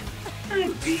showed up.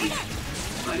 I'm beat.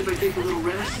 Mind if I take a little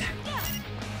rest?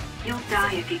 You'll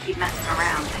die if you keep messing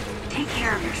around. Take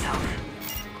care of yourself.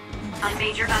 On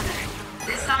Major Other,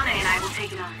 Kasane and I will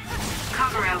take it on.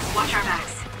 Kagero, watch our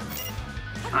backs.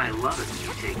 I love it when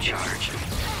you take charge.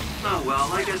 Oh well,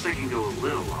 I guess I can go a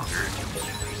little longer.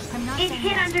 It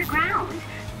hit underground.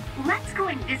 Let's go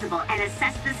invisible and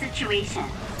assess the situation.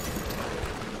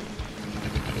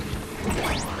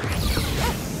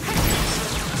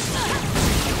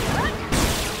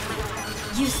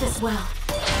 Use this well.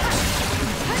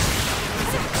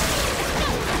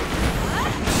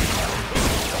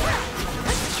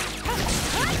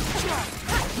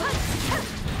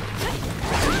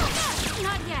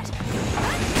 Not yet.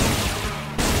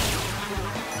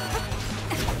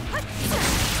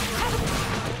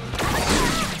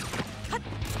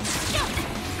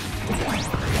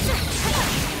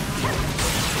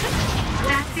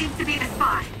 That seems to be the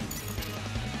spot.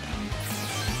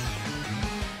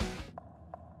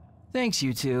 Thanks,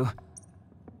 you two.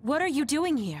 What are you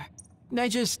doing here?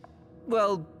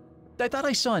 Well, I thought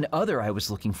I saw an other I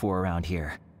was looking for around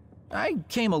here. I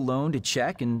came alone to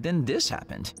check, and then this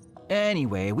happened.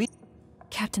 Anyway,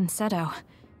 Captain Seto.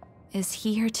 Is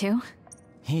he here too?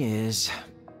 He is.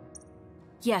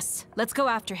 Yes, let's go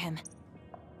after him.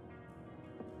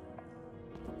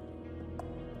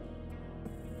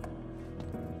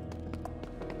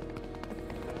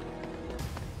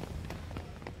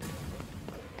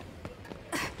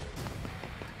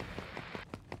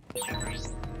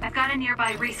 I've got a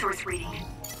nearby resource reading.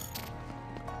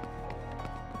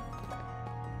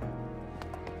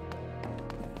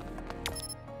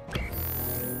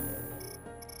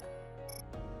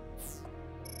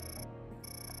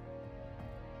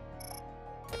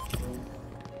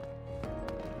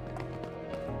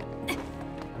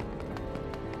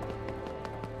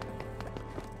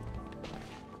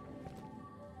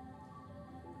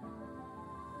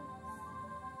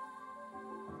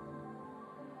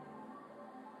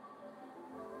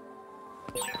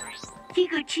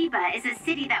 Higuchiba is a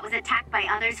city that was attacked by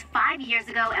others 5 years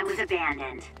ago and was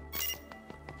abandoned.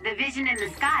 The vision in the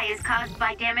sky is caused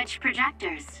by damaged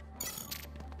projectors.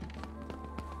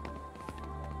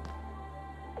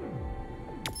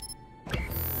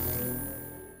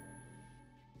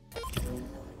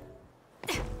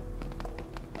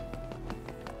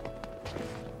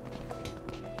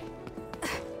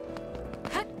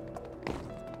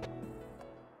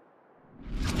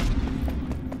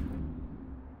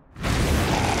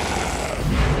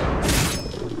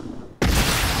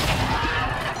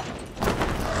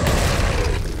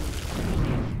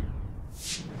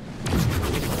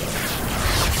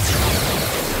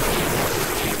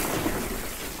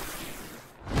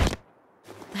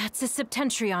 That's a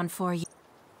Septentrion for you.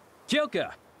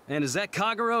 Kyoka! And is that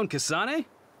Kagero and Kasane?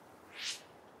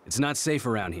 It's not safe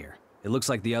around here. It looks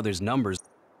like the others' numbers.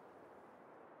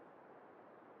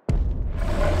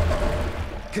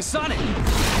 Kasane!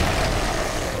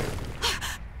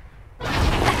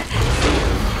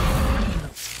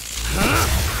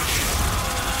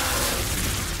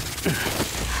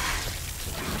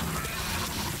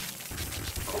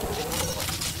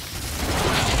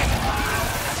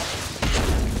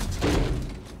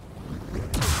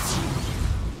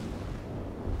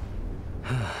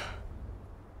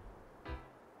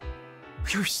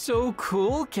 You're so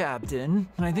cool, Captain.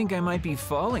 I think I might be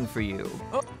falling for you.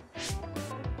 Oh.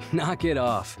 Knock it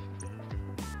off.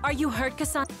 Are you hurt,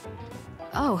 Kasane?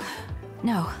 Oh,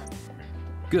 no.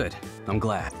 Good. I'm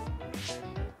glad.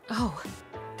 Oh,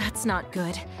 that's not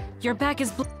good. Your back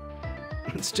is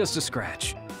It's just a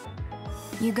scratch.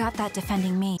 You got that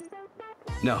defending me.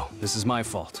 No, this is my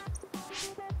fault.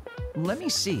 Let me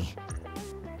see.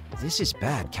 This is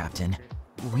bad, Captain.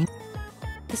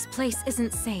 This place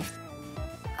isn't safe.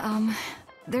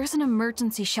 There's an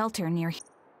emergency shelter near here.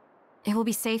 It will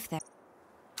be safe there.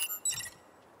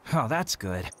 Oh, that's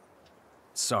good.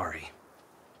 Sorry.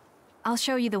 I'll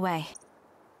show you the way.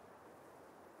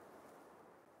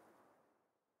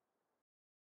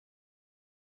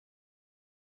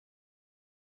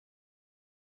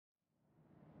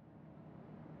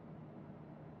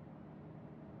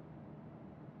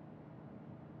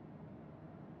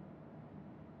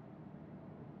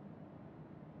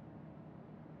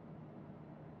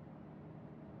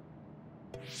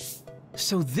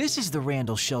 So this is the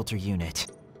Randall Shelter Unit.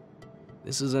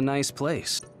 This is a nice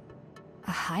place.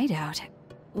 A hideout?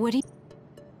 What do you...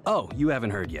 Oh, you haven't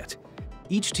heard yet.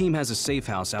 Each team has a safe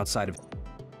house outside of...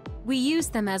 We use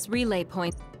them as relay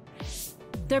points.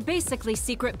 They're basically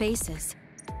secret bases.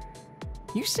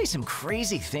 You say some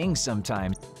crazy things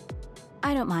sometimes.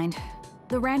 I don't mind.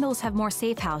 The Randalls have more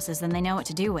safe houses than they know what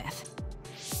to do with.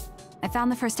 I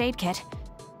found the first aid kit.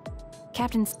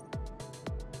 Captain's...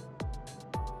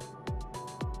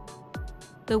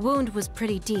 The wound was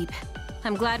pretty deep.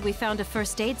 I'm glad we found a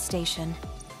first aid station.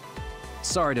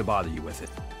 Sorry to bother you with it.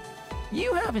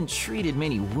 You haven't treated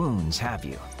many wounds, have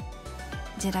you?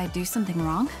 Did I do something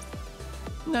wrong?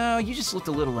 No, you just looked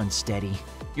a little unsteady.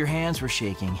 Your hands were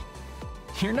shaking.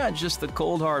 You're not just the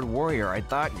cold hard warrior I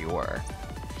thought you were.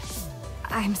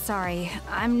 I'm sorry.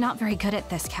 I'm not very good at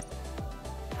this,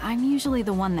 I'm usually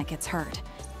the one that gets hurt.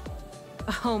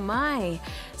 Oh my.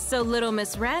 So little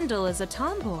Miss Randall is a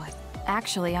tomboy.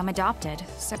 Actually, I'm adopted,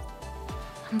 so...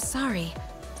 I'm sorry.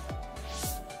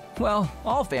 Well,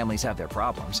 all families have their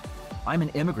problems. I'm an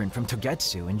immigrant from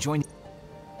Togetsu and joined...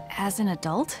 As an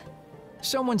adult?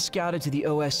 Someone scouted to the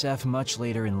OSF much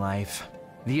later in life.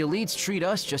 The elites treat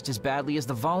us just as badly as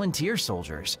the volunteer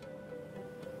soldiers.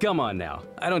 Come on now.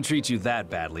 I don't treat you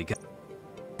that badly.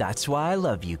 That's why I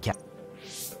love you, Cap.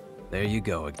 There you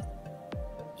go again.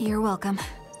 You're welcome.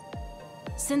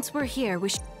 Since we're here, we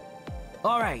should...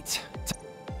 All right.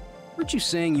 Weren't you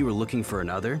saying you were looking for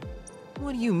another?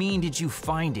 What do you mean, did you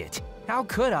find it? How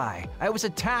could I? I was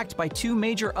attacked by 2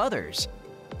 major others.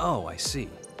 Oh, I see.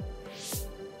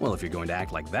 Well, if you're going to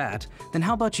act like that, then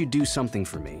how about you do something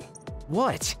for me?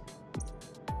 What?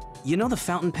 You know the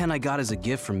fountain pen I got as a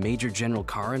gift from Major General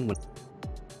Karin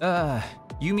when...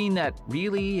 You mean that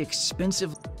really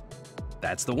expensive...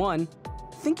 That's the one.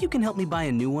 Think you can help me buy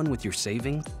a new one with your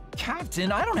saving?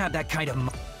 Captain, I don't have that kind of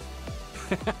money.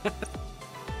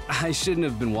 I shouldn't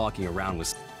have been walking around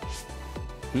with...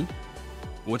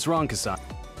 What's wrong, Kasane?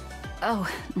 Oh,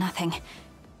 nothing.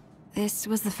 This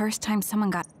was the first time someone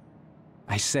got...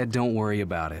 I said don't worry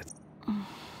about it.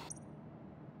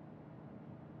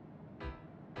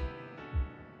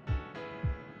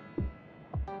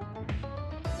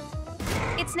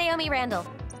 It's Naomi Randall.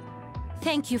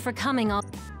 Thank you for coming all...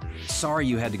 Sorry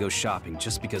you had to go shopping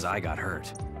just because I got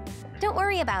hurt. Don't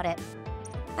worry about it.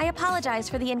 I apologize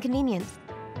for the inconvenience.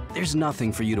 There's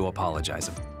nothing for you to apologize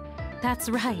about. That's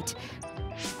right.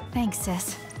 Thanks,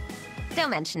 sis. Don't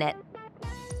mention it.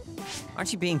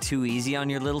 Aren't you being too easy on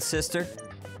your little sister?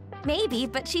 Maybe,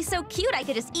 but she's so cute I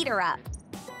could just eat her up.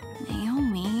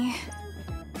 Naomi...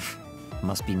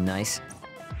 Must be nice.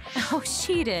 Oh,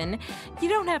 Sheedan, you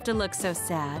don't have to look so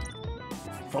sad.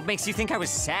 What makes you think I was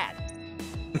sad?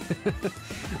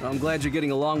 I'm glad you're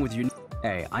getting along with your...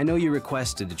 Hey, I know you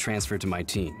requested to transfer to my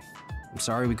team. I'm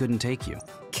sorry we couldn't take you.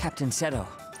 Captain Seto.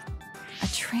 A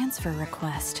transfer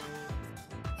request.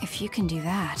 If you can do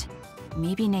that,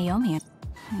 maybe Naomi...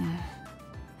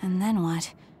 And then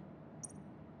what?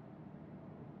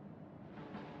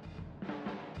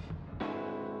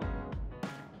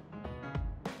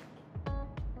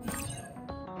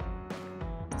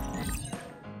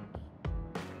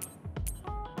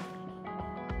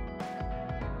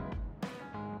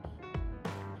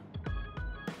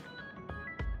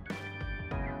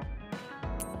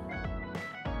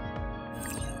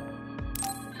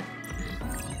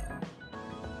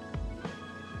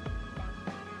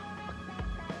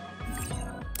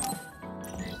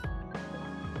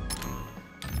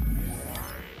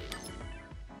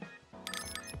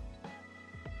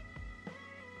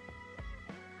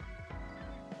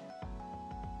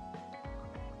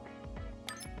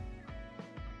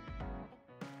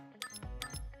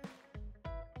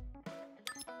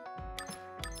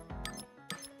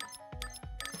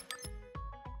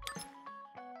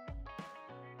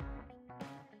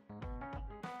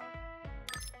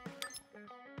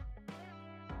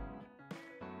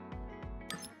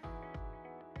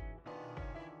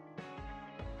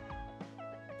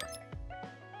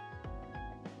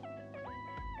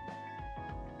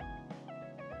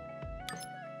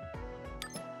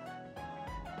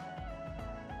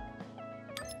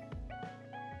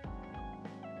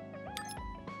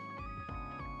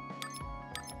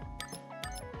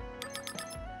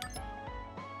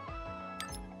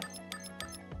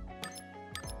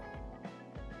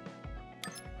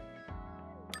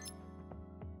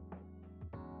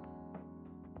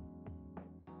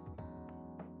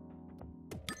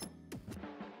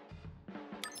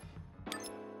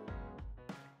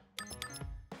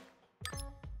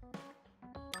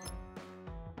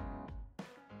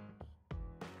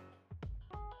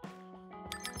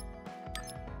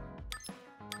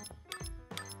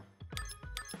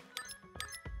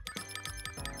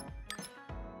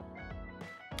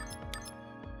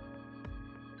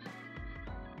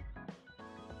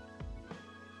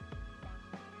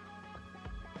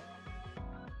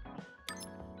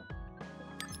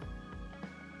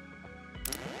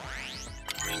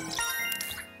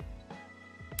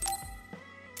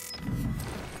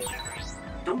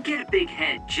 get a big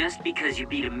head just because you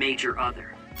beat a major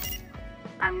other.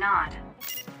 I'm not.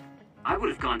 I would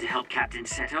have gone to help Captain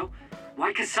Seto.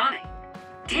 Why Kasane?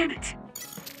 Damn it!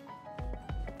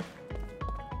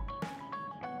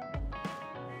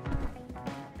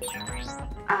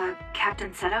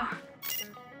 Captain Seto?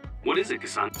 What is it,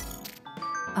 Kasane?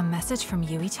 A message from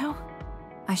Yuito?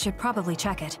 I should probably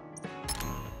check it.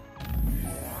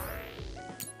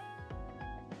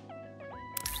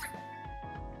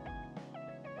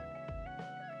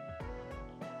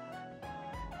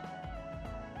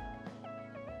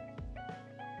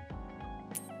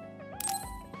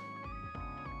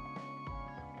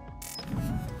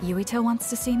 Yuito wants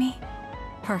to see me?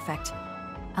 Perfect.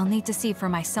 I'll need to see for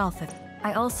myself if...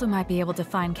 I also might be able to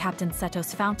find Captain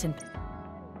Seto's fountain.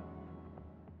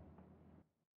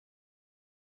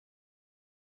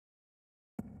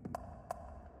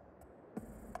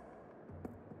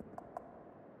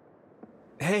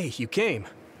 Hey, you came.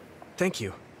 Thank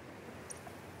you.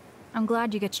 I'm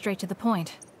glad you get straight to the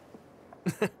point.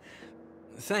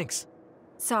 Thanks.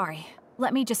 Sorry,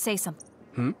 let me just say something.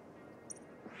 Hmm?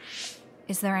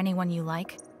 Is there anyone you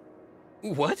like?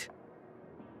 What?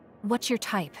 What's your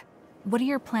type? What are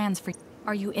your plans for...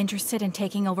 Are you interested in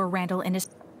taking over Randall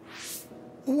Industries?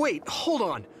 Wait, hold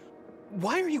on.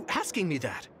 Why are you asking me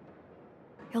that?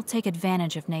 He'll take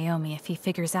advantage of Naomi if he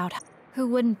figures out who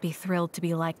wouldn't be thrilled to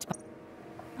be liked by...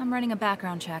 I'm running a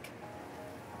background check.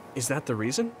 Is that the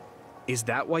reason? Is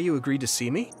that why you agreed to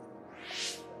see me?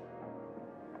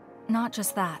 Not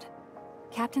just that.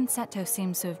 Captain Seto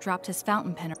seems to have dropped his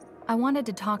fountain pen. I wanted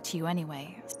to talk to you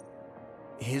anyway.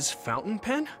 His fountain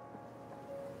pen?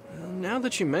 Now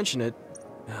that you mention it,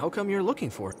 how come you're looking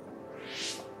for it?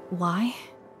 Why?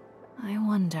 I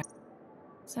wonder.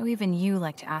 So even you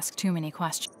like to ask too many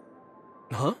questions.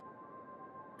 Huh?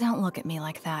 Don't look at me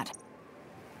like that.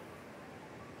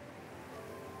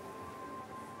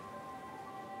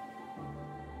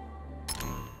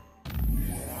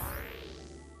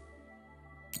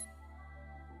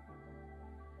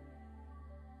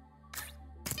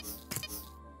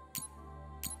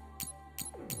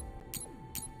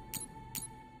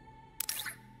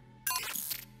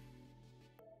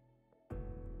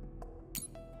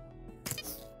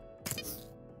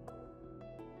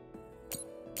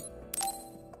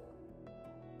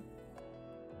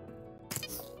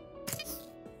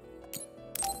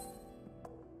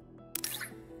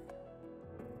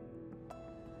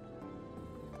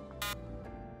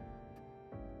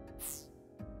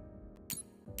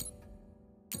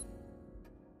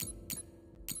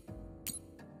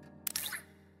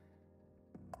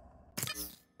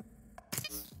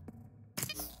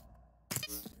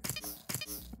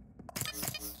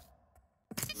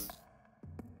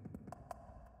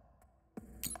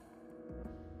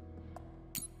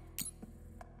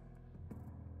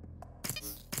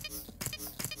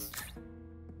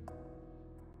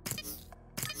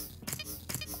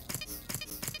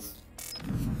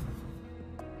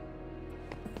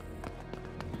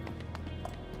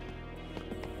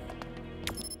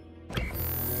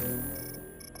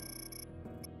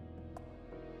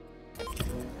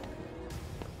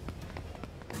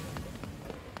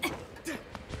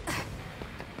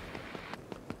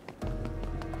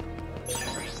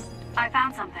 I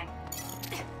found something.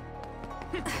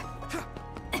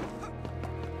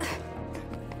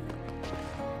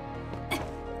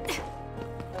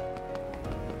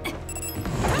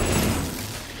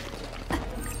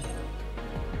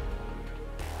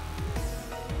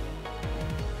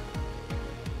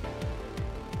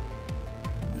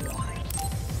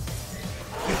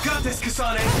 You got this,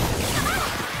 Kasane!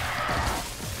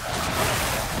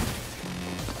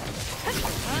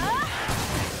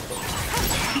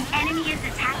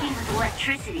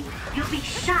 Electricity. You'll be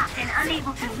shocked and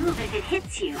unable to move if it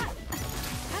hits you.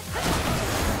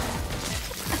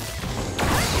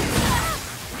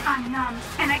 I'm numb,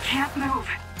 and I can't move.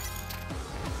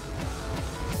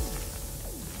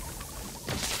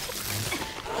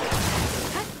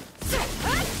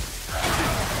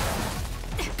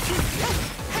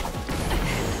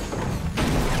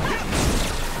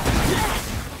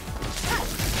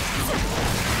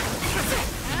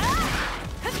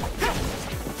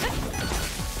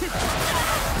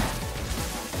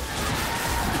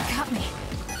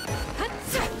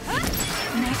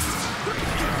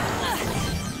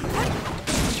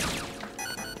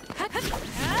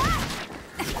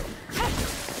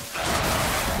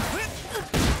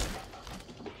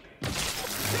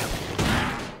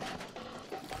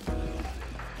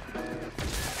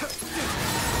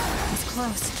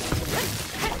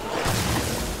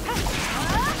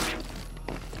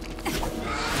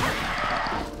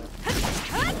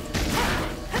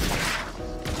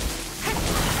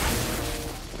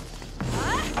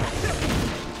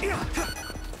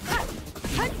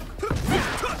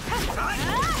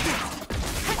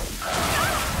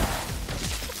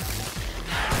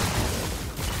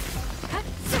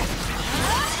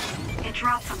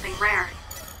 drop something rare.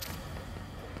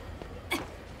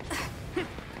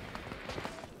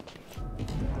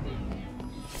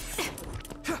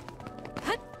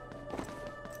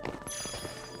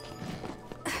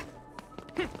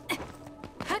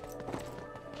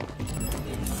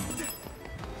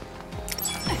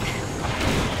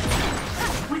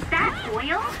 Was that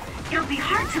oil? It'll be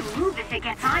hard to move if it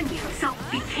gets on you, so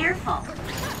be careful.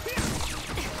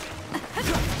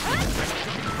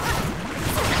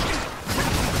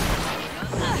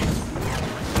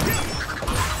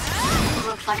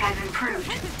 Looks like I've improved.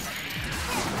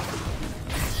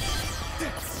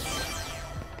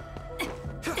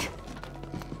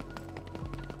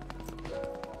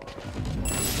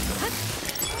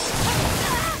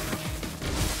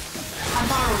 I'm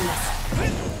borrowing this.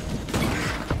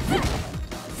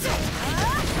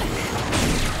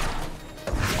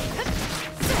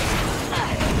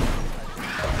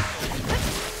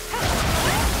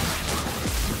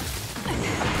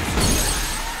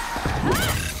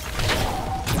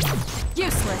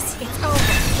 Useless. It's over.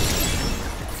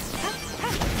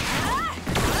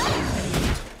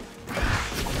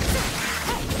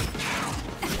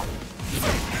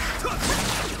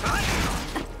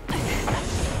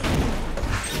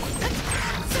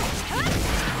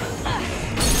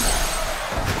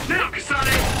 Now,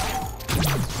 Kasane!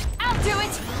 I'll do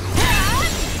it.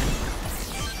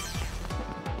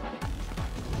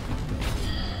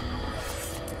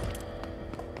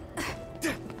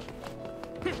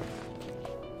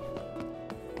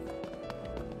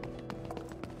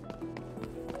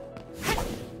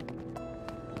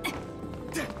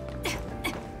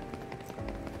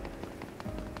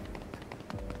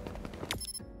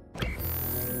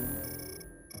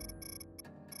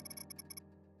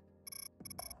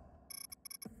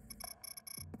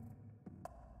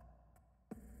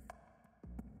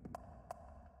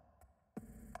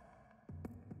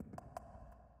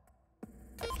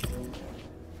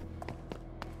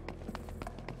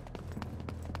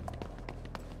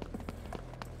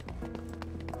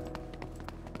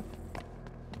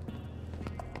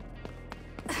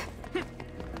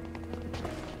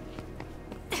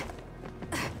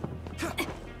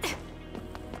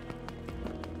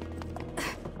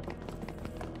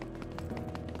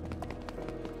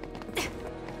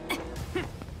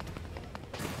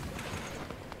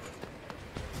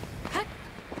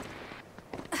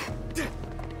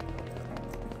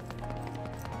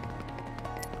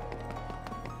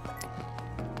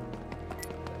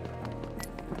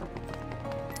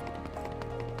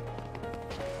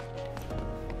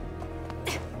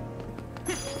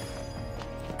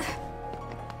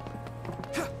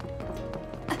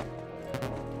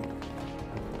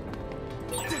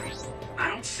 I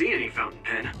don't see any fountain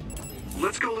pen.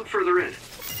 Let's go look further in.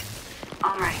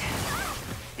 All right.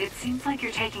 It seems like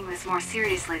you're taking this more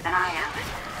seriously than I am,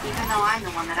 even though I'm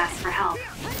the one that asked for help.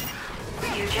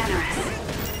 You're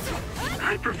generous.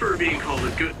 I'd prefer being called a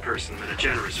good person than a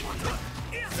generous one.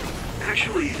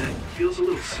 Actually, that feels a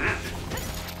little sad.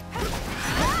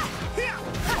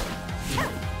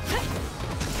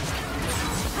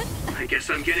 I guess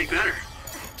I'm getting better.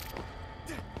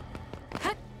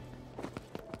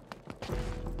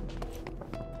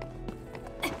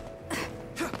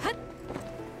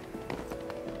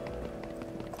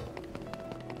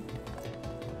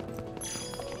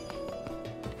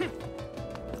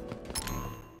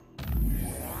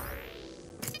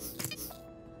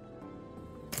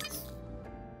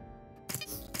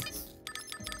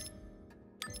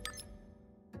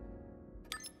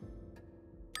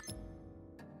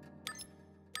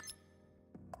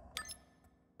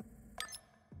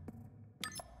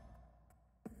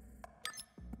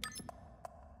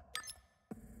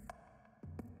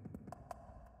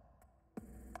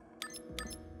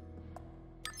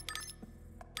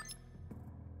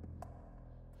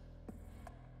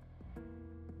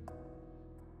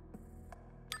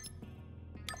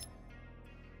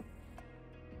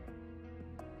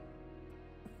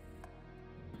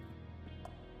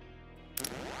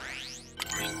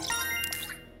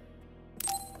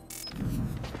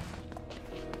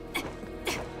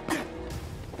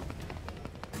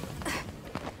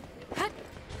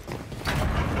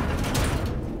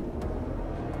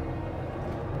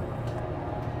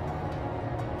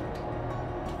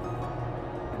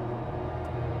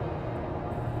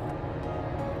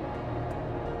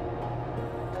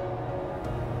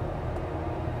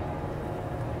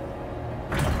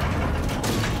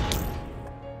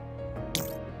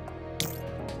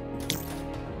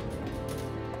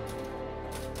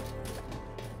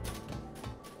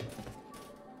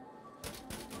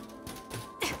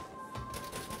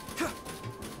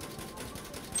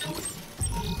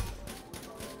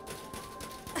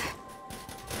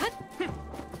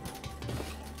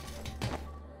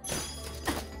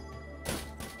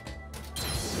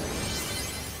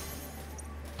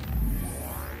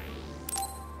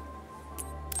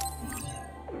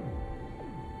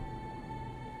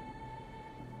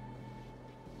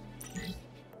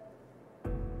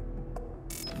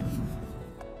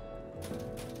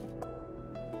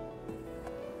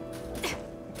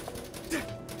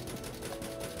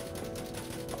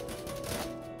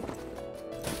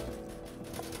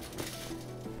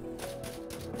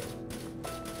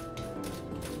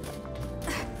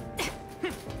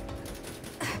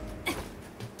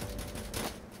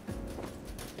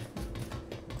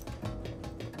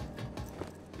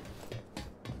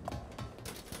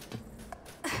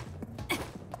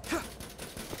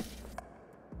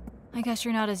 I guess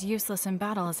you're not as useless in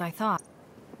battle as I thought.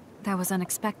 That was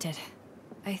unexpected.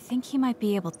 I think he might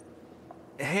be able to...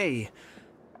 Hey,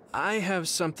 I have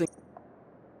something...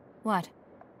 What?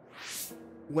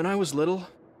 When I was little,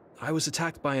 I was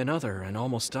attacked by another and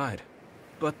almost died.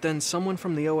 But then someone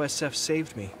from the OSF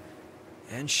saved me.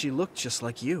 And she looked just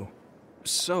like you.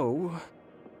 So,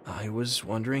 I was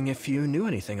wondering if you knew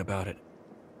anything about it.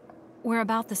 We're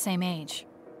about the same age.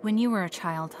 When you were a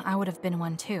child, I would have been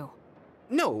one too.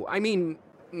 No, I mean,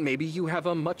 maybe you have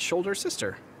a much older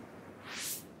sister.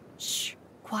 Shh,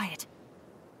 quiet.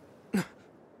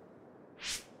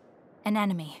 An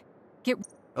enemy. Get...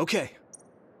 Okay.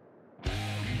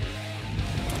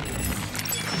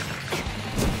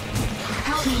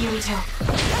 Help me, Yuito.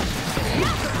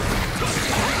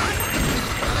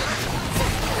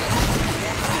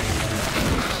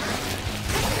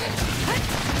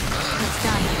 It's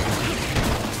done.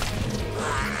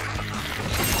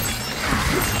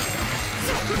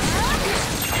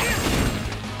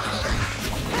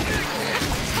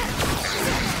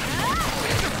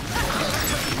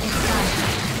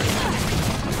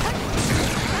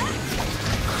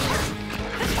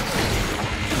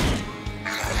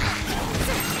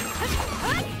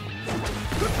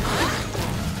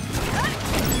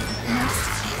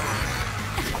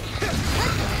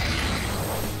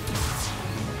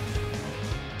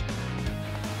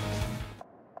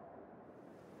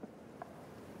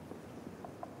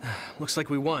 Looks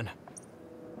like we won.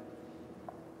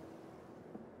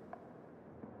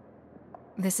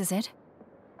 This is it?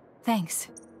 Thanks.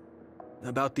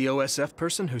 About the OSF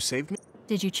person who saved me?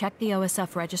 Did you check the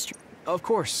OSF registry? Of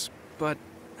course, but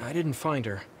I didn't find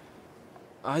her.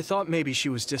 I thought maybe she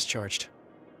was discharged.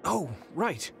 Oh,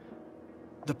 right.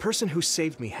 The person who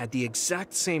saved me had the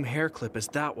exact same hair clip as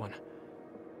that one.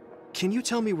 Can you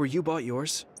tell me where you bought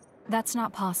yours? That's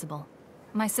not possible.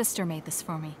 My sister made this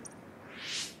for me.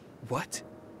 What?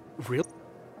 Real?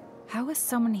 How is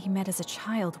someone he met as a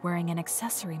child wearing an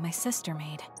accessory my sister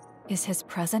made? Is his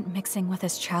present mixing with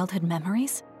his childhood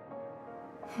memories?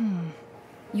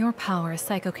 Your power is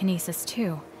psychokinesis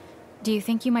too. Do you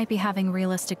think you might be having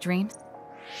realistic dreams?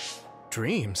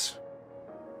 Dreams?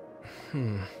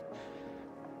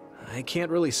 I can't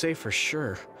really say for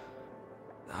sure.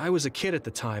 I was a kid at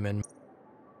the time and...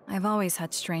 I've always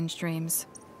had strange dreams.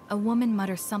 A woman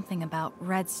mutters something about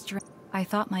red string. I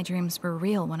thought my dreams were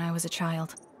real when I was a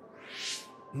child.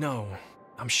 No,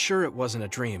 I'm sure it wasn't a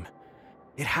dream.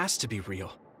 It has to be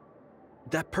real.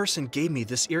 That person gave me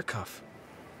this ear cuff.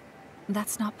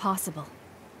 That's not possible.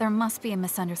 There must be a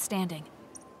misunderstanding.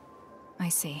 I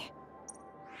see.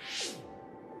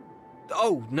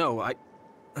 Oh, no,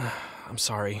 I'm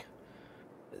sorry.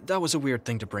 That was a weird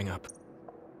thing to bring up.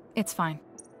 It's fine.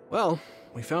 Well,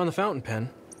 we found the fountain pen.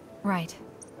 Right.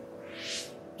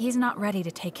 He's not ready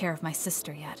to take care of my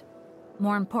sister yet.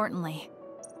 More importantly...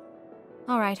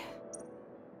 All right.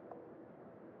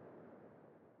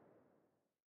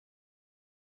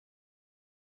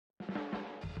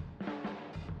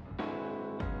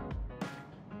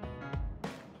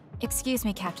 Excuse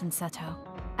me, Captain Seto.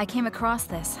 I came across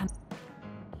this.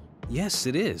 Yes,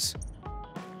 it is.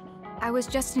 I was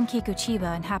just in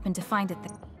Kikuchiba and happened to find it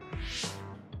there.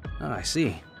 Oh, I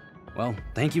see. Well,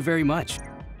 thank you very much.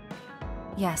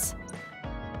 Yes.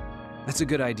 That's a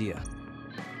good idea.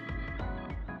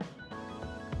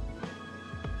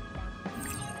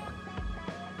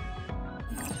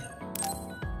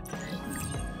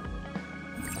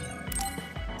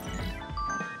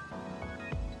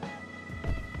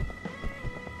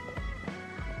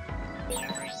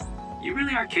 You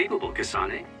really are capable,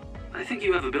 Kasane. I think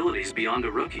you have abilities beyond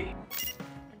a rookie.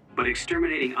 But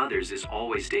exterminating others is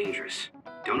always dangerous.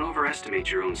 Don't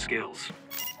overestimate your own skills.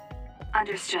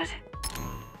 Understood.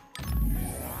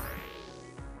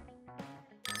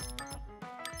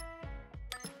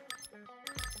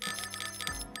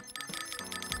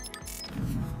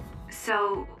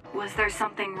 So, was there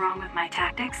something wrong with my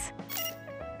tactics?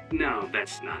 No,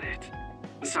 that's not it.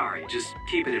 Sorry, just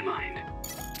keep it in mind.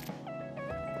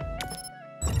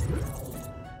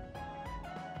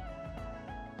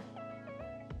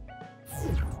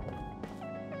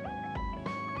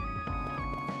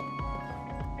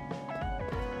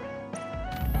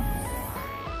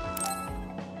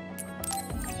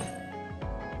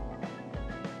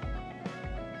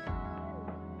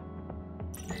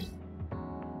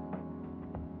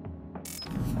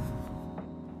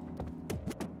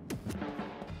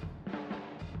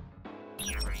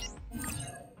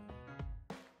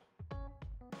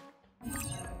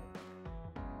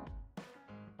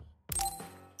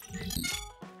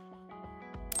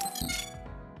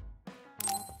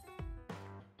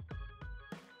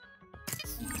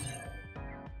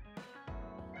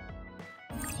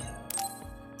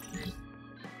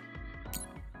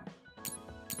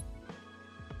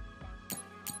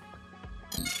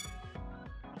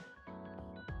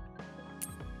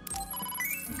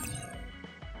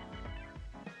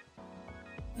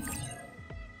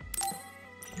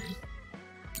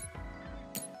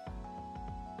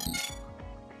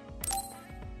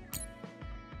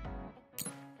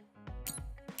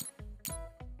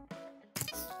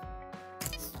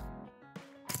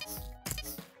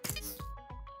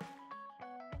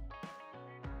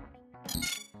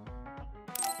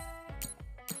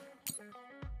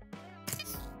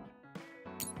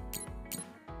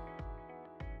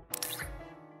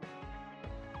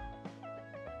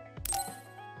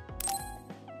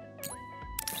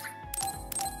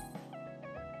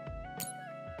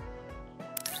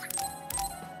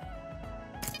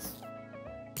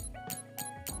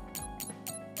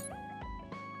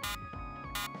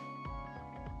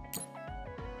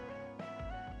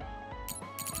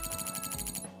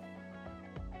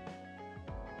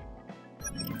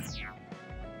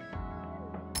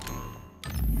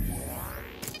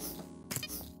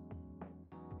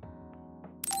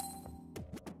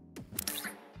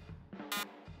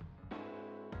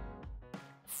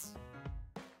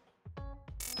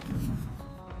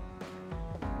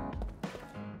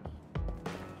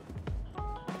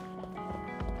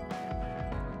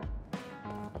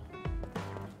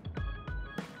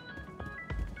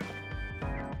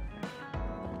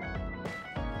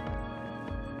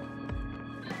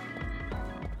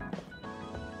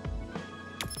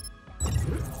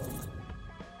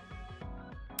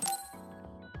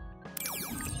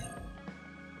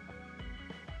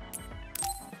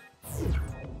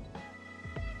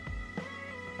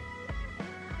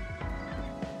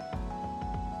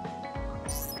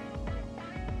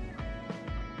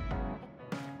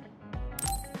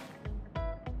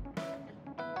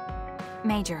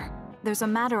 Major, there's a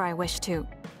matter I wish to...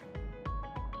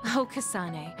 Oh,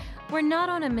 Kasane, we're not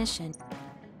on a mission.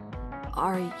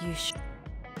 Are you sure?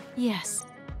 Yes.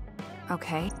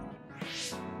 Okay.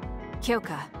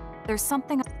 Kyoka, there's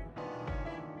something...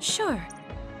 Sure.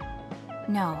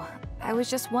 No, I was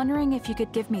just wondering if you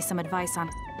could give me some advice on...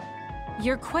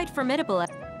 You're quite formidable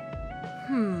at...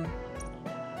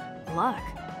 Luck?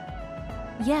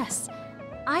 Yes.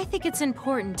 I think it's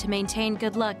important to maintain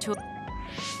good luck to...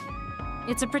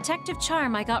 It's a protective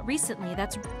charm I got recently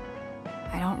that's...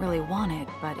 I don't really want it,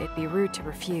 but it'd be rude to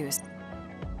refuse.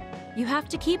 You have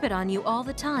to keep it on you all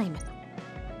the time.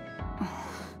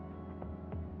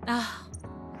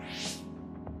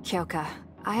 Kyoka,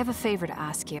 I have a favor to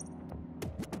ask you.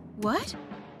 What?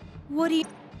 What do you...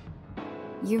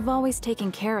 You've always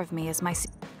taken care of me as my...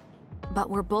 But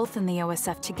we're both in the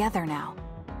OSF together now.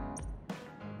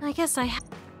 I guess I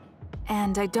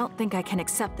And I don't think I can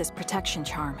accept this protection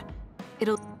charm.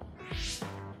 It'll...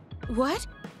 What?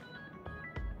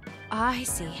 I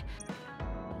see.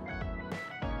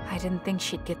 I didn't think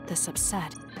she'd get this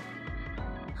upset.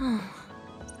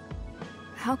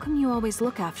 How come you always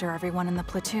look after everyone in the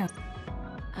platoon?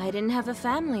 I didn't have a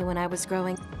family when I was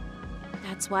growing.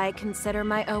 That's why I consider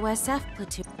my OSF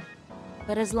platoon.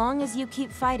 But as long as you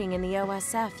keep fighting in the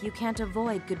OSF, you can't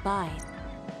avoid goodbyes.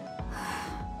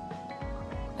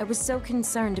 I was so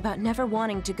concerned about never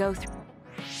wanting to go through...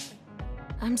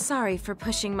 I'm sorry for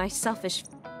pushing my selfish...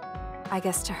 I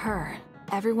guess to her,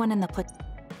 everyone in the platoon...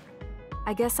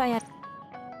 I guess I had...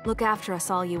 Look after us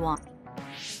all you want.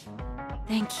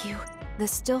 Thank you.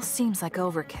 This still seems like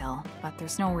overkill, but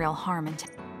there's no real harm in...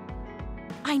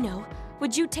 I know.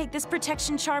 Would you take this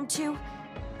protection charm too?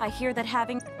 I hear that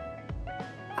having...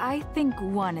 I think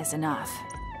one is enough.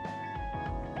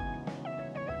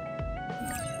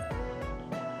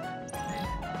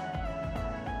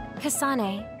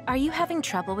 Kasane, are you having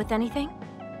trouble with anything?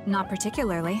 Not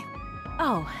particularly.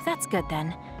 Oh, that's good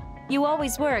then. You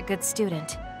always were a good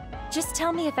student. Just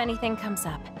tell me if anything comes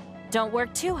up. Don't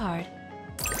work too hard.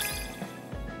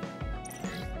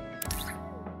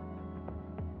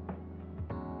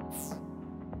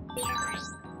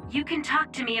 You can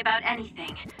talk to me about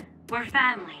anything. We're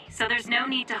family, so there's no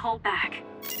need to hold back.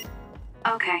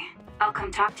 Okay, I'll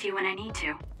come talk to you when I need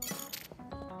to.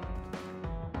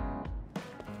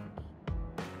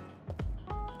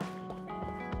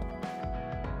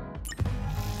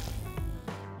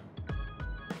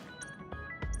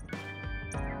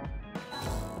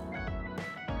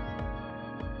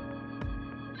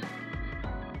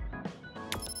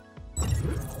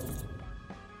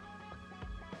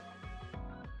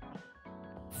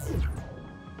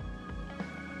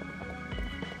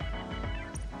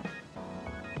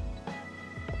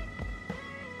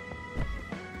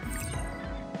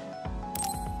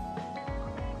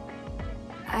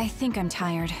 I think I'm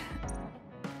tired.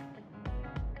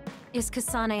 Is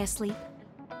Kasane asleep?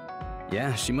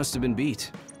 Yeah, she must have been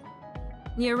beat.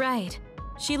 You're right.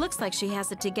 She looks like she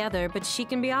has it together, but she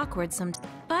can be awkward sometimes.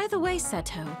 By the way,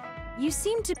 Seto, you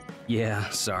seem to... Yeah,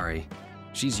 sorry.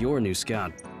 She's your new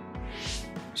scout.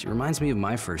 She reminds me of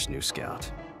my first new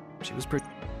scout. She was pretty...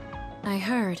 I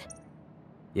heard.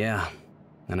 Yeah,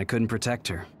 and I couldn't protect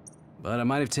her. But I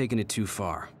might have taken it too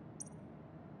far.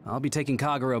 I'll be taking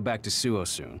Kagero back to Suo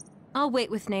soon. I'll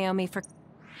wait with Naomi for...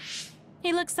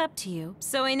 He looks up to you,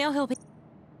 so I know he'll be...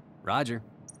 Roger.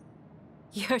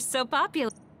 You're so popular.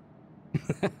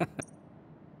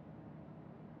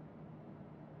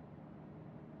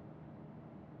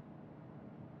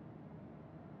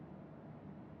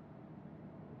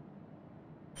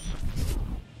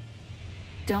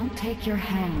 Don't take your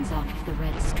hands off the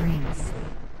red strings.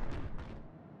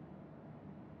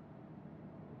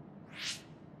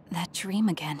 That dream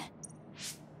again.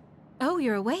 Oh,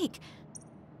 you're awake.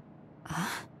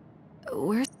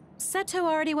 Where's... Seto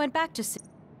already went back to...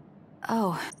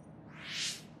 Oh.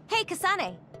 Hey,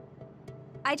 Kasane.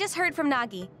 I just heard from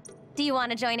Nagi. Do you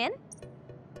want to join in?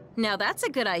 Now that's a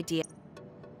good idea.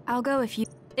 I'll go if you...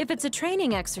 If it's a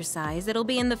training exercise, it'll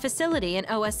be in the facility in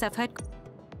OSF headquarters.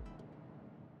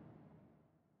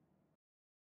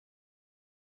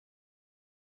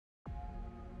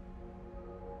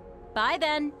 Bye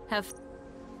then. Have...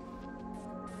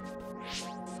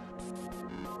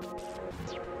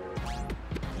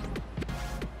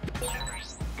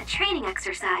 A training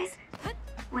exercise.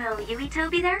 Will Yuito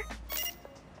be there?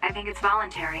 I think it's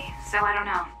voluntary, so I don't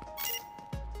know.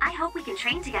 I hope we can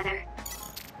train together.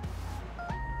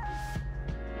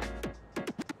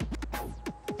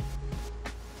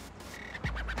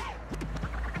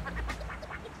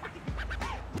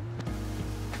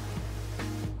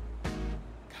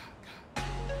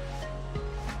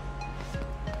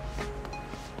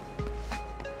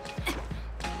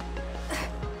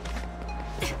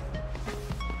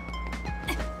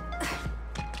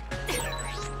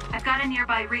 got a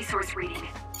nearby resource reading.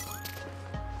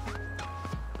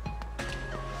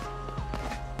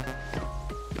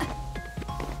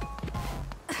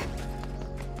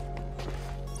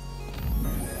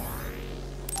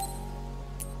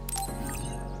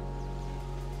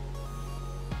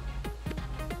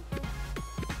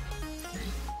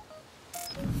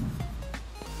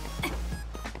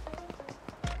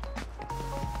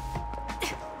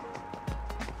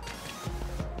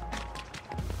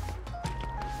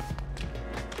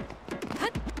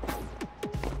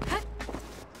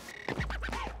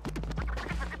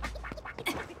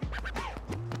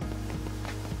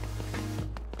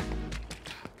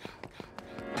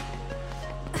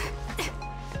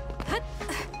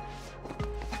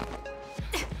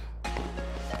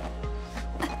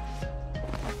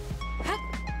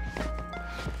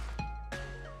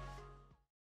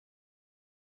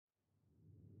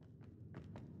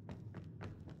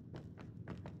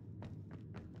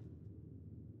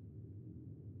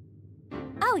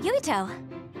 Oh, Yuito!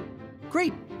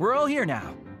 Great, we're all here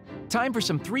now. Time for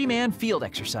some three-man field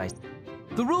exercise.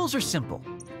 The rules are simple,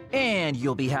 and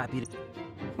you'll be happy to...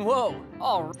 Whoa,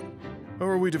 all right. How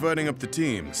are we dividing up the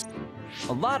teams?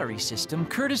 A lottery system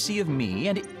courtesy of me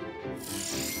and...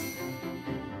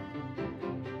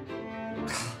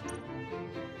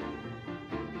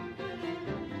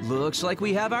 Looks like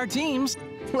we have our teams.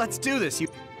 Let's do this, you...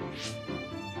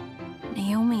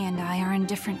 Naomi and I are in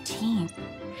different teams.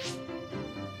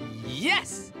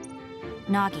 Yes!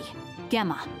 Nagi,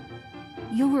 Gemma,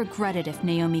 you'll regret it if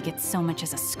Naomi gets so much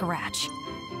as a scratch.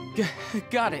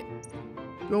 Got it.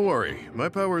 Don't worry, my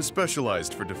power is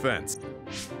specialized for defense.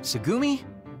 Tsugumi,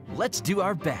 let's do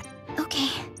our bet. Okay.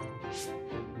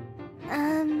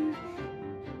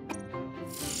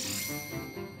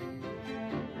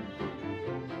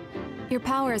 Your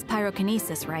power is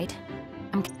pyrokinesis, right?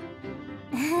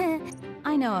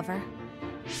 I know of her.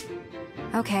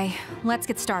 Okay, let's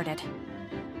get started.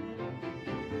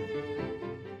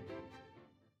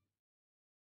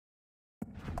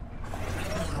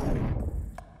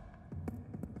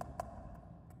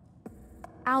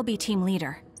 I'll be team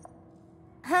leader.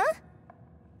 Huh?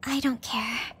 I don't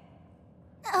care.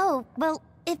 Oh, well,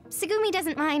 if Tsugumi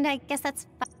doesn't mind, I guess that's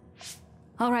fine.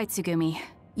 All right, Tsugumi.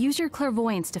 Use your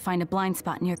clairvoyance to find a blind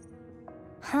spot near...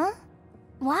 Huh?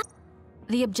 What?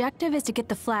 The objective is to get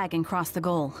the flag and cross the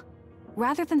goal.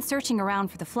 Rather than searching around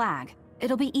for the flag,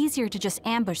 it'll be easier to just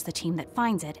ambush the team that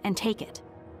finds it and take it.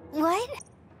 What?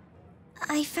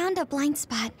 I found a blind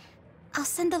spot. I'll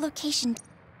send the location.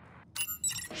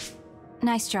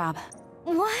 Nice job.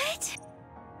 What?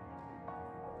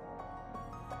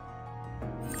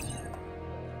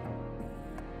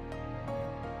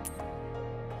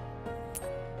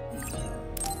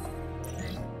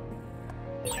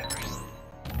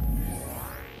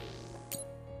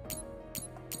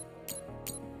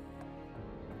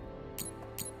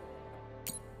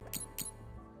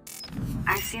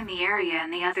 I've seen the area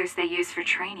and the others they use for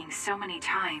training so many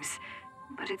times,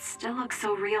 but it still looks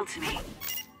so real to me.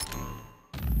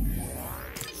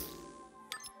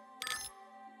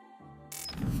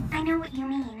 I know what you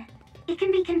mean. It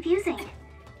can be confusing.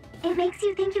 It makes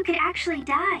you think you could actually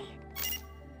die.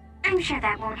 I'm sure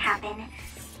that won't happen,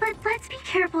 but let's be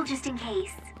careful just in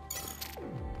case.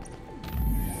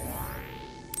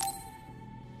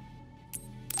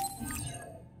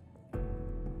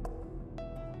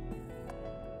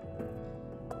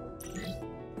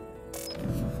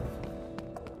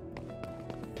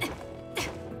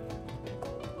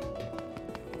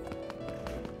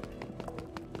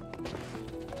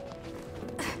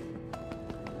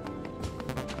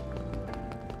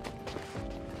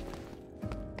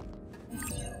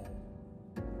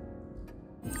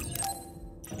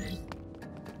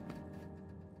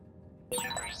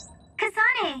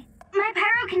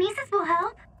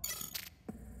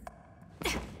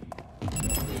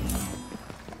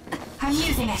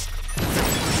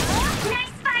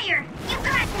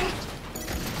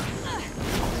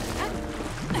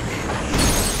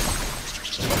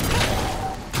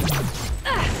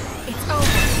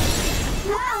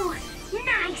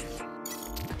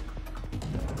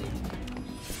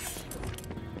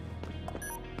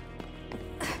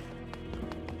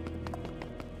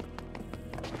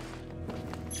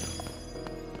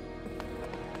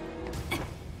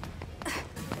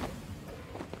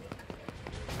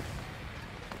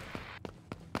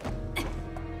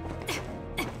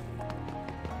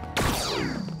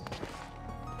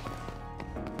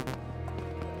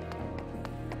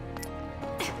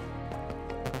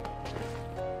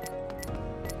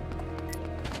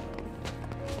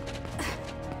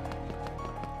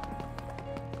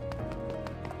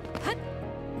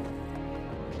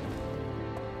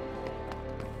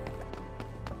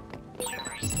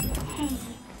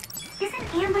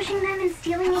 pushing them and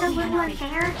stealing it a little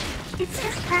unfair? It's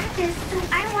just practice, so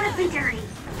I don't want to play dirty.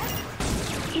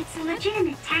 It's a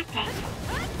legitimate tactic.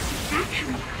 It's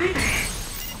actually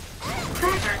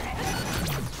clever.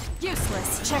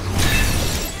 Useless. Check.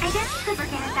 I guess you could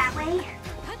look at it that way.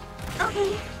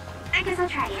 Okay, I guess I'll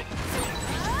try it.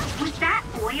 With that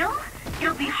oil,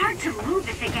 it'll be hard to move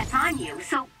if it gets on you,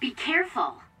 so be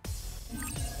careful.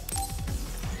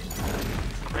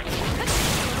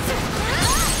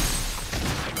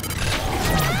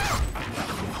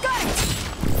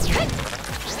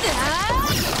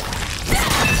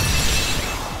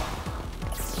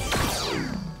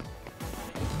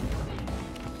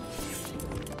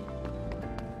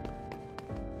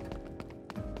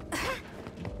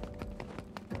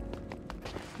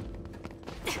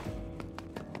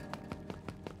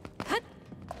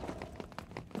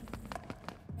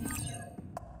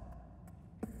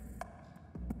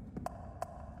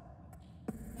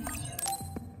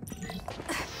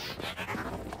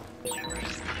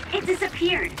 It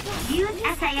disappeared. Use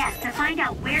SAS to find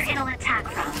out where it'll attack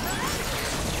from.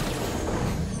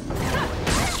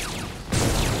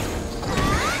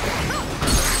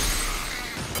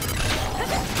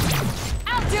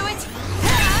 I'll do it!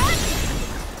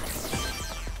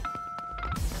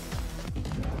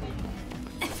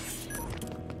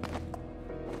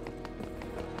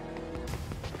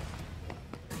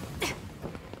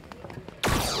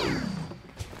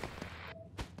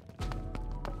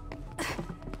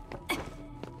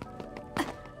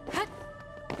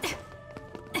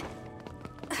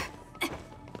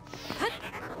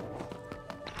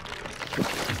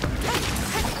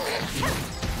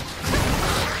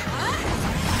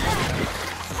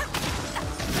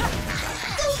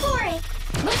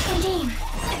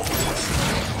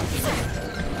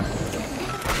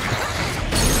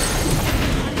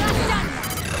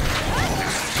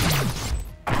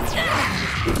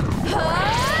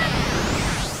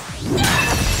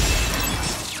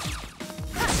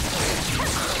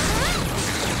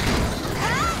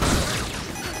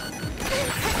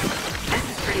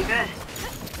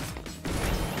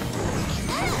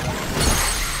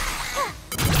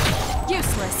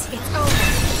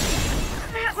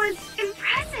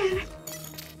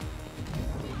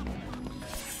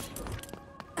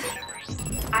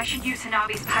 I should use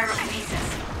Hanabi's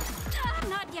pyrokinesis.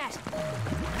 Not yet.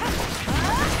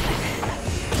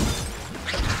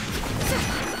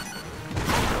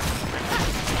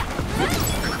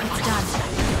 It's done.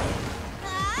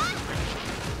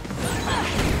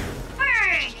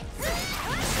 Burn!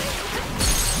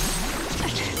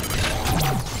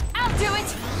 I'll do it!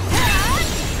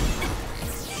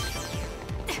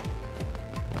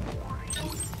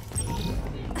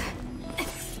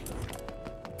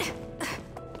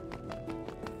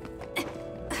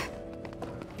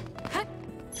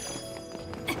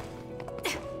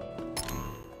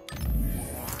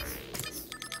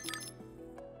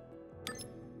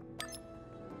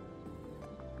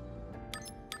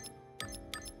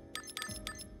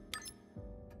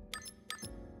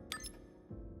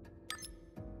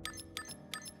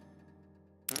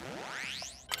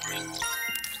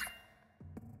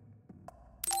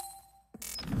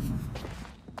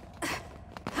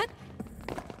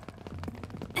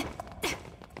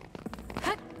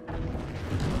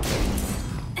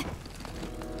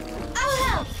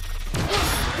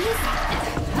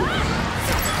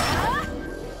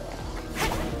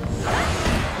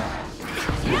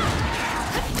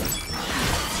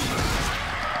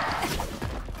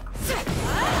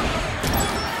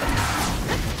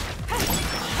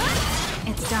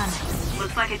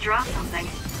 Looks like it dropped something.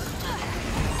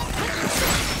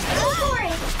 Go for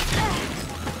it!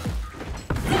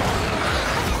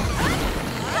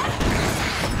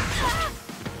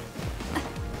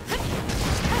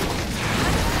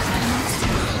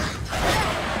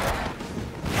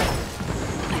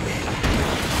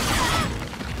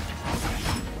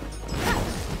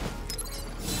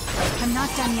 I'm not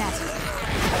done yet.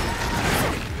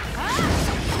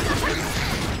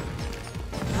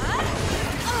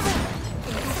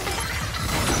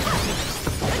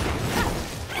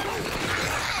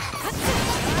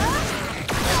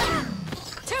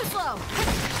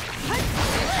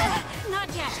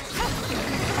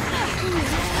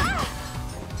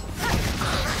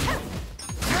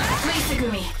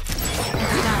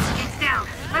 It's down.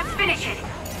 Let's finish it.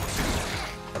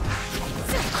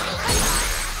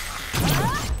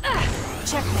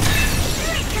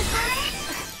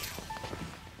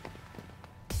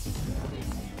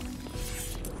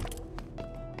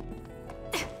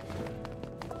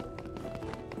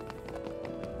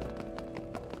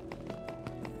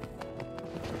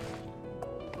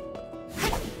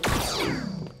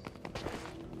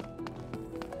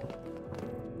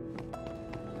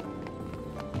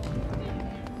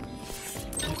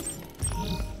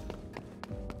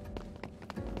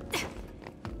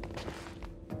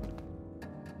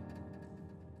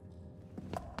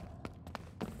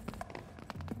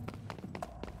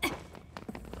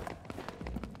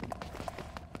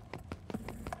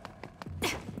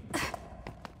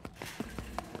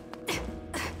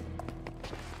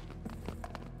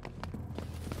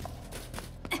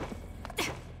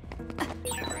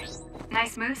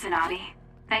 Nice move, Zanati.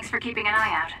 Thanks for keeping an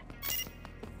eye out.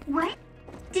 What?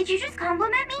 Did you just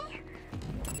compliment me?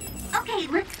 Okay,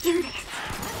 let's do this.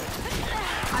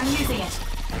 I'm using it.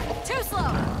 Too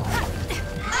slow!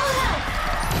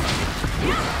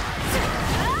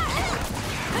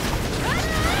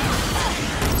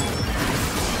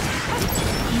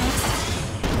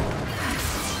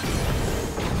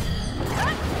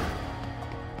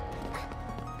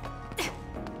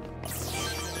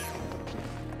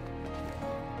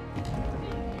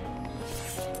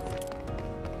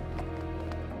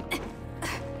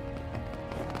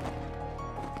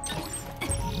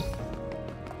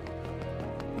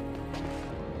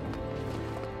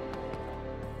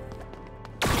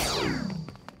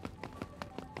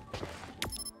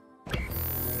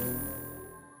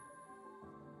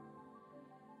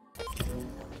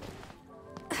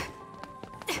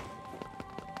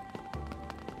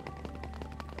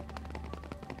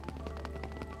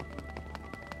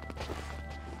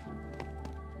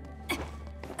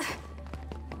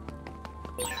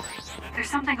 There's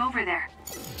something over there.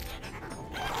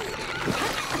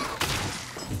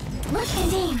 Look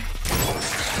and aim.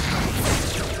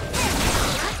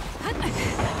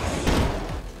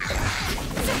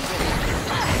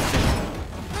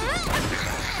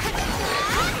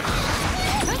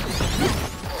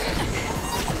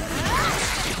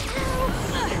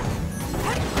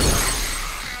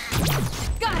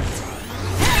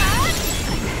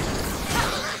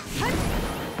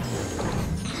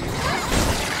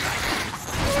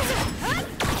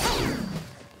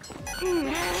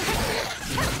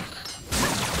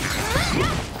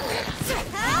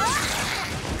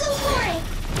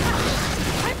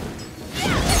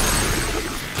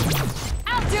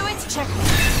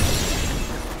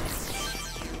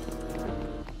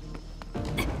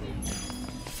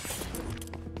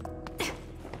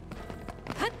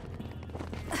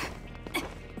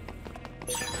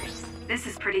 This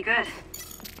is pretty good.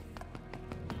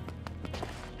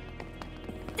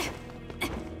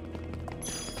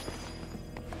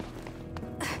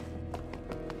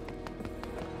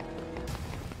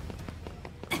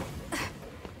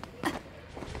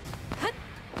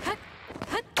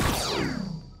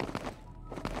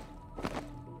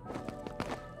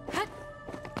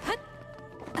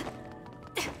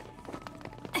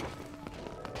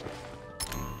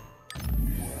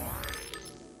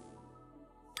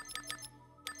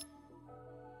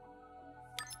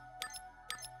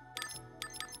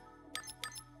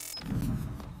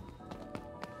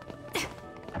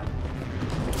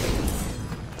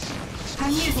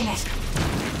 I'm using it.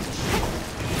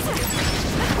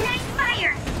 Nice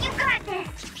fire! You got this!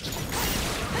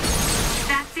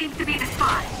 That seems to be the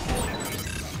spot.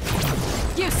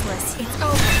 Useless. It's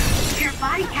over. If your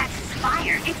body catches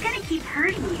fire, it's gonna keep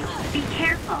hurting you. Be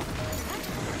careful.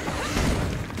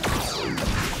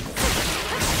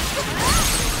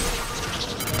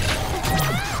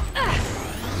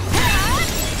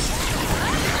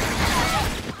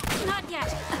 Not yet.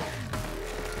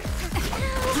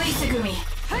 Please, Segumi.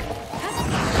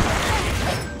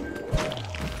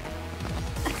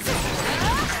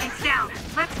 It's down.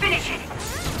 Let's finish it.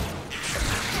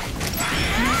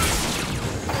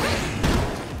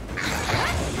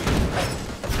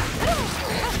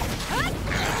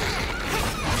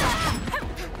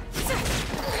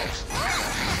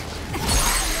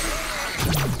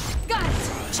 Got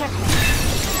it. Checkmate.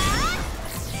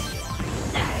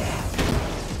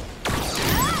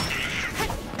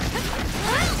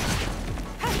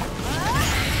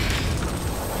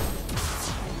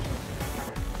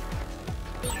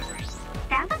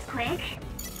 That was quick.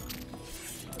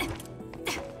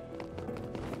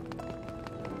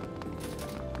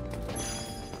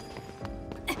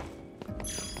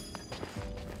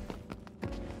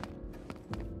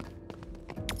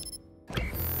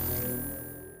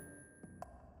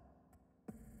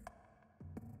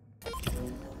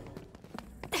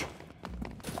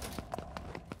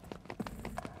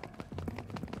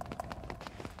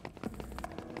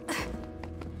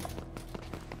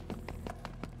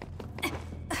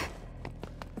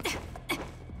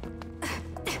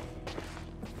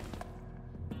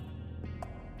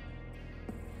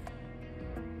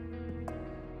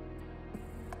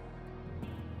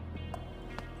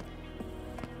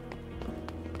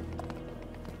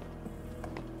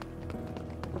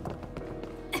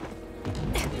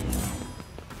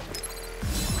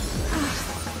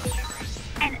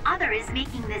 Other is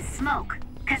making this smoke.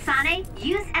 Kasane,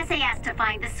 use SAS to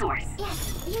find the source.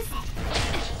 Yes, use it.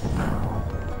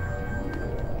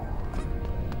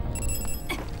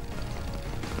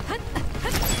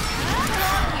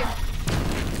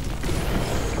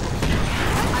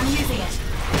 I'm using it.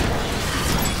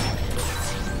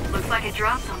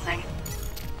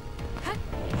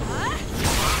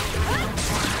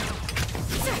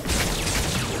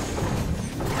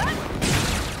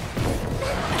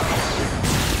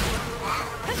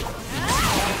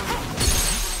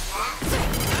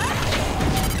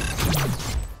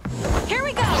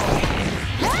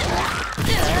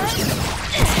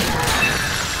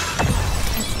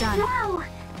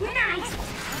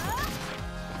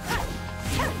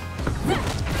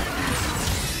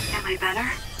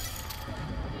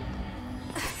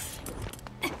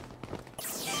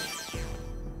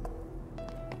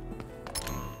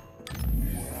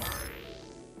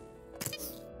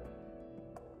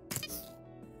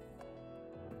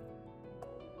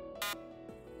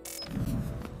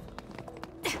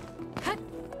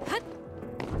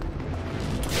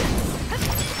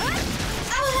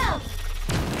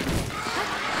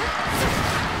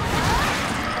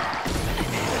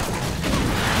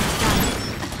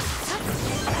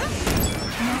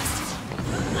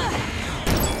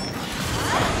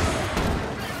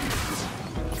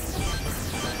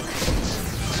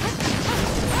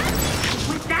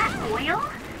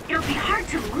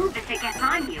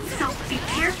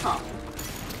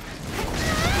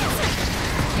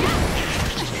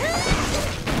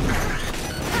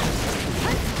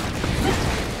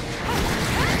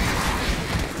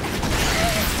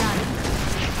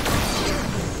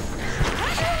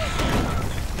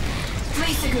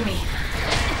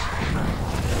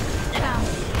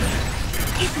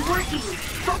 blocking.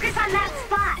 Focus on that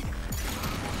spot.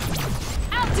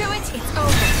 I'll do it. It's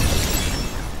over.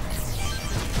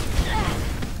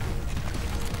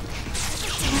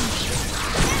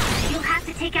 You'll have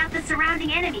to take out the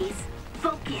surrounding enemies.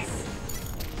 Focus.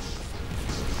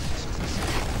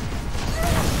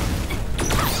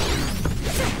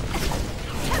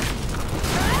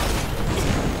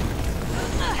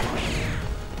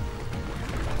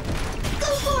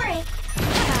 Go for it!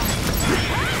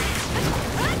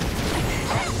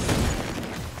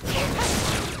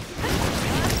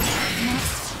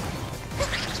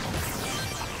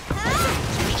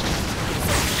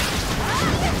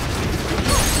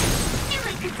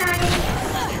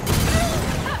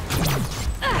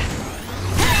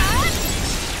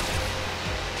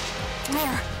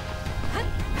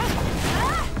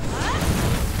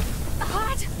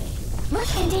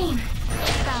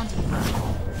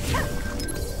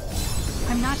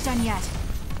 I'm not done yet.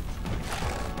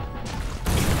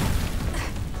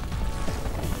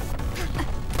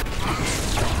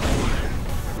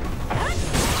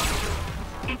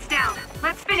 It's down.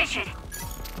 Let's finish it.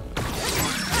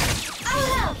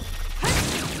 Oh no!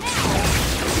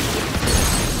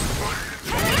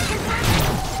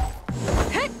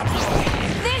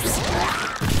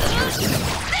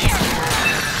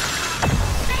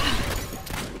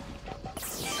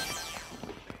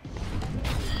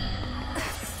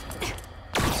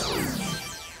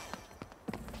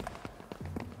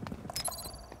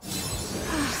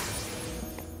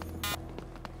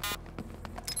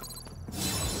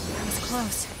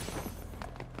 Close.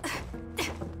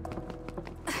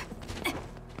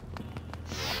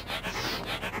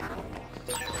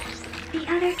 The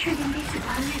other turned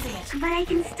invisible, but I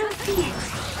can still see it.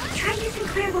 Try using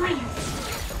clairvoyance.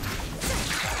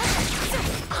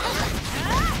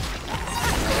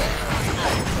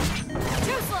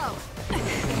 Too slow.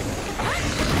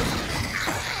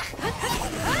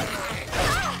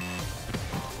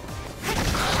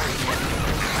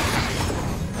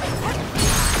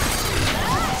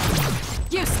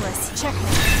 Useless.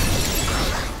 Checkmate.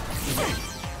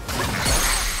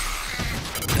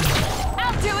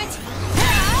 I'll do it.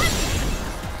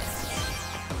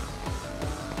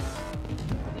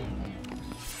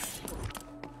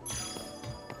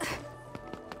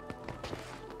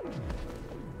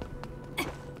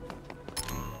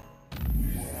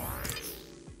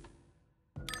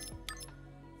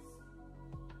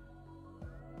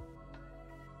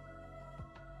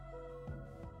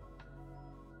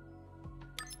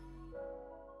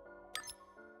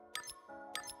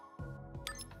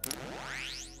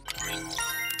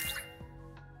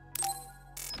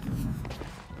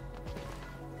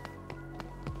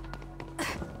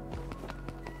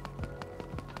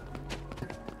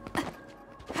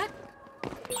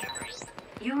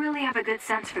 You really have a good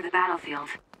sense for the battlefield.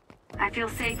 I feel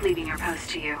safe leaving your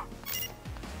post to you.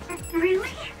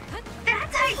 Really?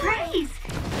 That's high praise!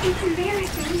 It's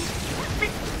embarrassing. But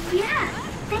yeah,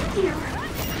 thank you.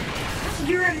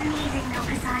 You're amazing, though,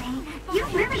 Kasane. You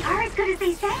really are as good as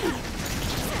they say.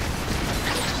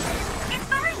 It's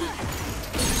fine.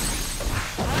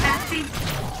 Patsy.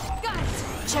 Got it.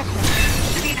 Checkmate.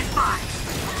 To be the spot.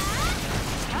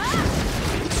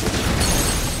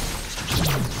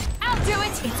 I'll do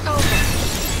it. It's over.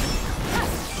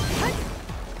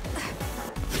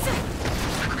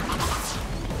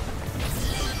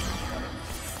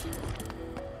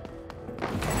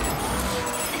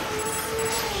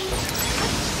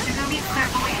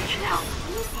 Clairvoyance should help.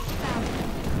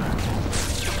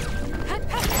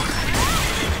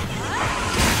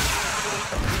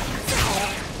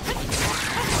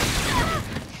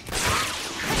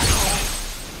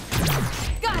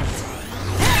 Got it.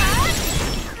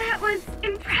 That was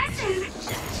impressive.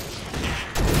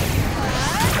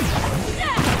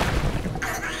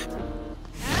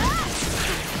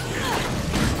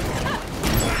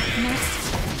 Next.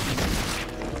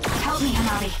 Help me,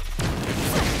 Hamali.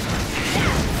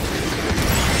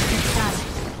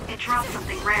 Drop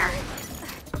something rare.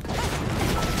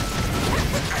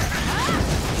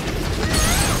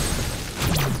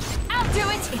 I'll do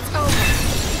it. It's over.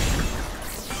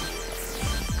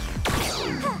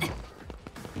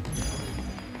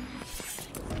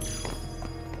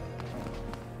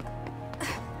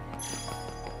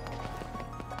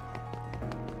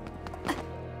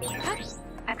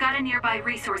 I've got a nearby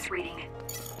resource reading.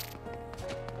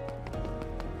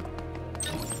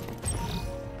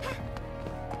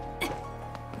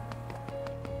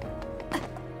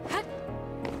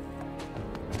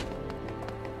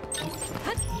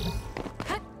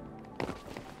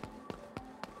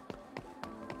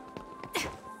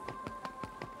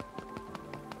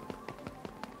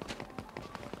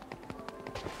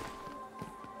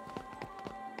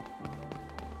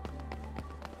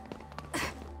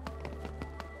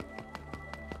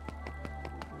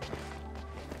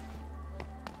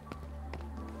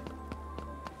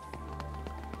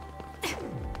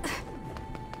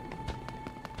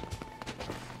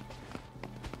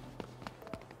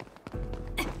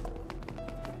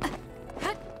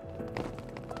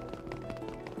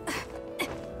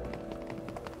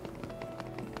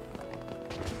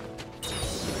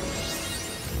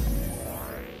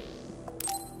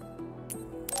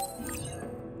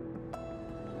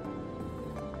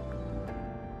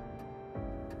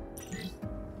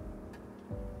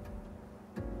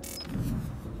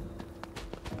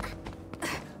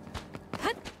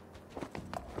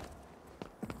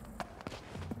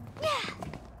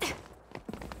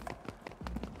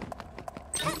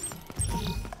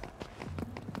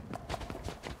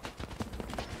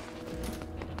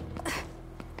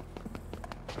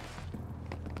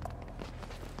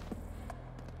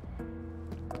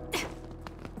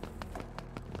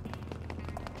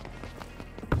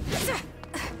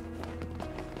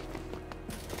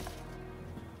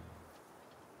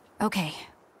 Okay,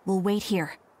 we'll wait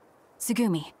here.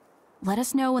 Tsugumi, let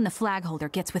us know when the flag holder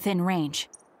gets within range.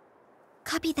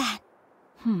 Copy that.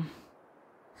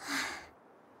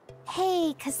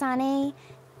 Hey, Kasane.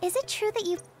 Is it true that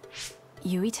you...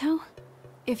 Yuito?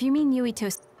 If you mean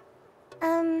Yuito...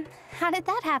 how did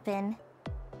that happen?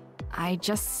 I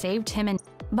just saved him and...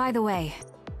 By the way...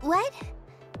 What?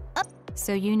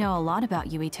 So you know a lot about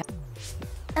Yuito?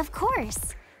 Of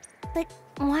course. But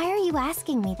why are you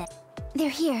asking me that? They're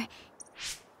here.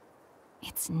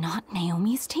 It's not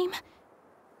Naomi's team?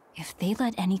 If they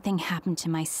let anything happen to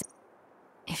my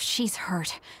if she's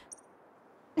hurt...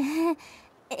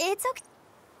 It's okay.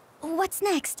 What's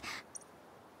next?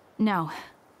 No.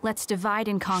 Let's divide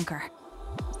and conquer.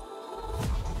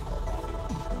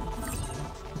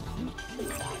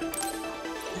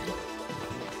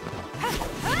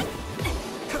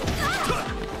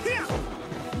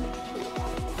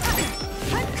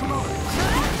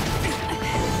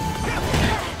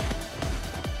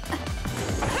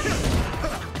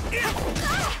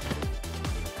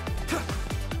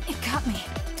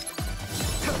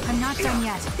 I'm not done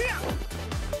yet.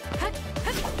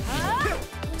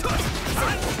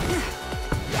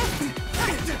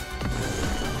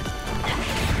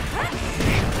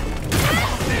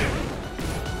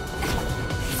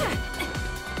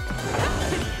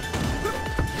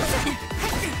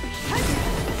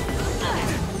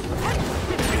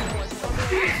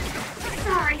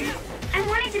 Sorry. I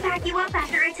wanted to back you up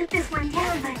after I took this one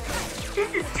down, but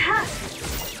this is tough.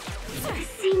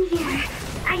 Same here.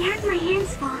 I had my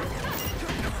hands full.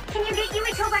 Can you get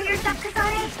Yuito by yourself,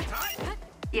 Kasane?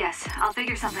 Yes, I'll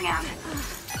figure something out.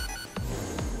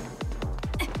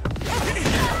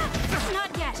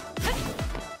 Not yet.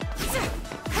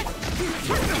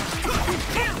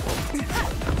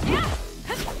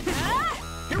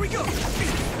 Here we go.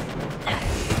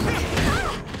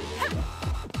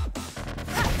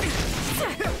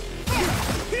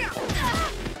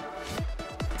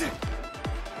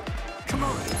 Come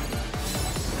on.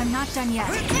 I'm not done yet.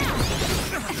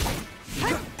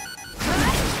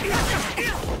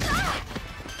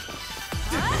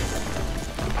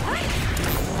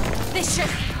 This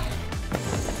should...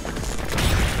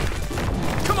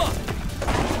 Come on!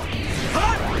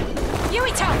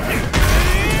 Yuito!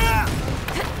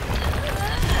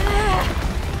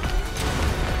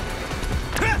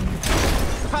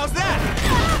 How's that?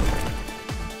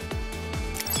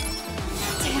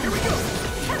 Damn. Here we go!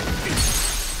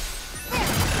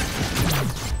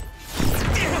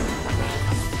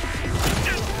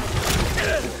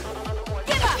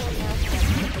 Give up!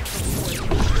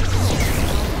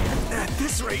 At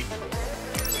this rate...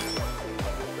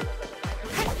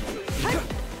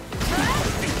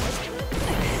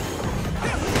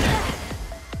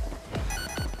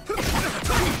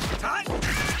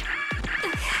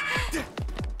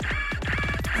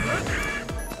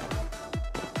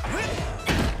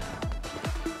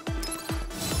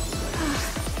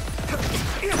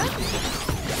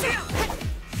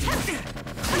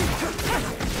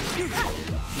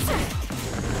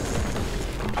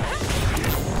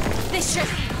 This should...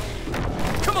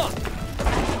 Come on!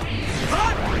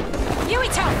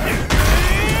 Yuito!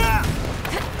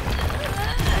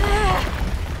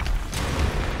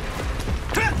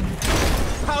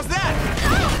 How's that?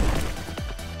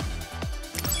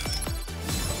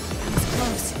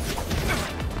 Close.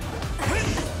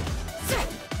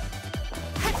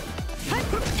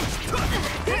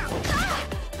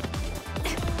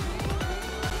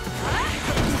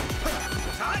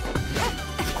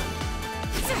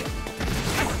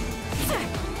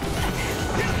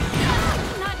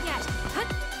 Not yet.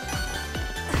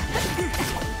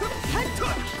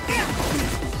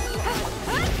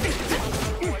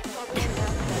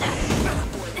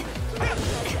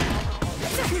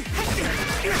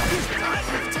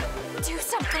 Do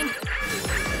something.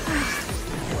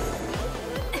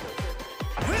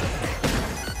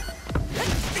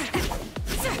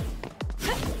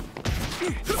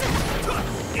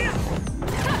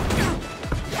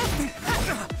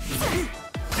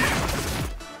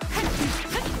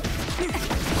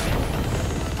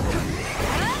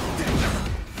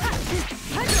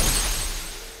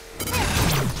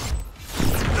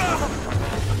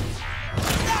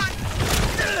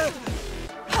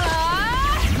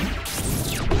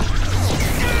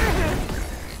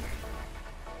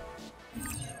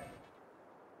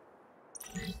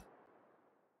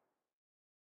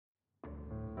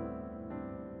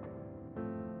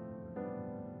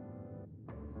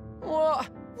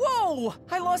 Whoa!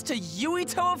 I lost to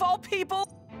Yuito of all people?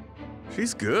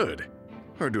 She's good.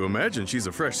 Hard to imagine she's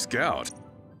a fresh scout.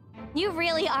 You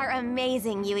really are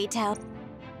amazing, Yuito.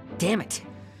 Damn it.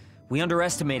 We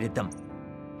underestimated them.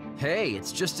 Hey,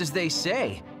 it's just as they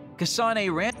say.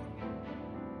 Kasane ran.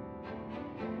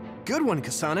 Good one,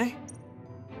 Kasane.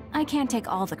 I can't take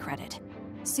all the credit.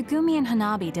 Sugumi and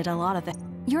Hanabi did a lot of it.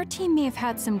 Your team may have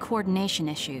had some coordination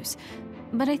issues,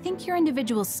 but I think your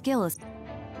individual skill is...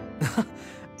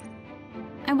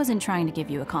 I wasn't trying to give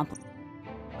you a compliment.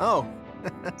 Oh.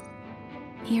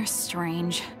 You're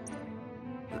strange.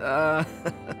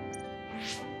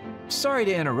 Sorry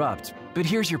to interrupt, but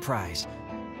here's your prize.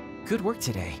 Good work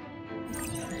today.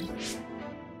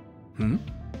 Hmm?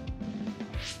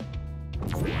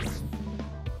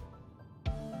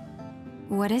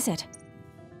 What is it?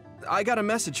 I got a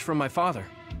message from my father.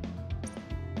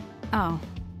 Oh.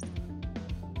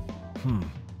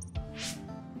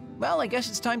 Well, I guess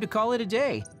it's time to call it a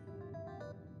day.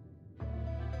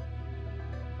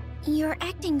 You're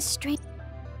acting strange.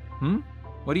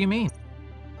 What do you mean?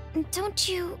 Don't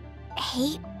you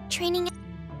hate training?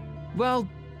 Well,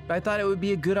 I thought it would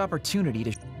be a good opportunity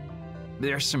to...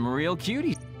 There's some real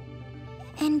cuties.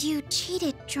 And you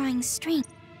cheated drawing string.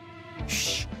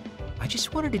 Shh. I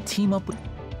just wanted to team up with...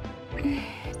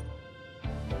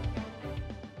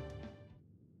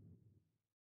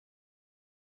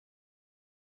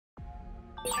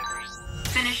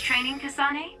 Finished training,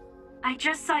 Kasane? I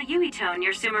just saw Yuito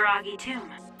near Sumeragi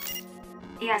Tomb.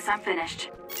 Yes, I'm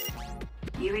finished.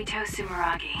 Yuito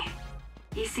Sumeragi.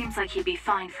 He seems like he'd be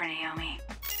fine for Naomi.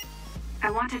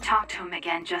 I want to talk to him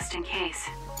again just in case.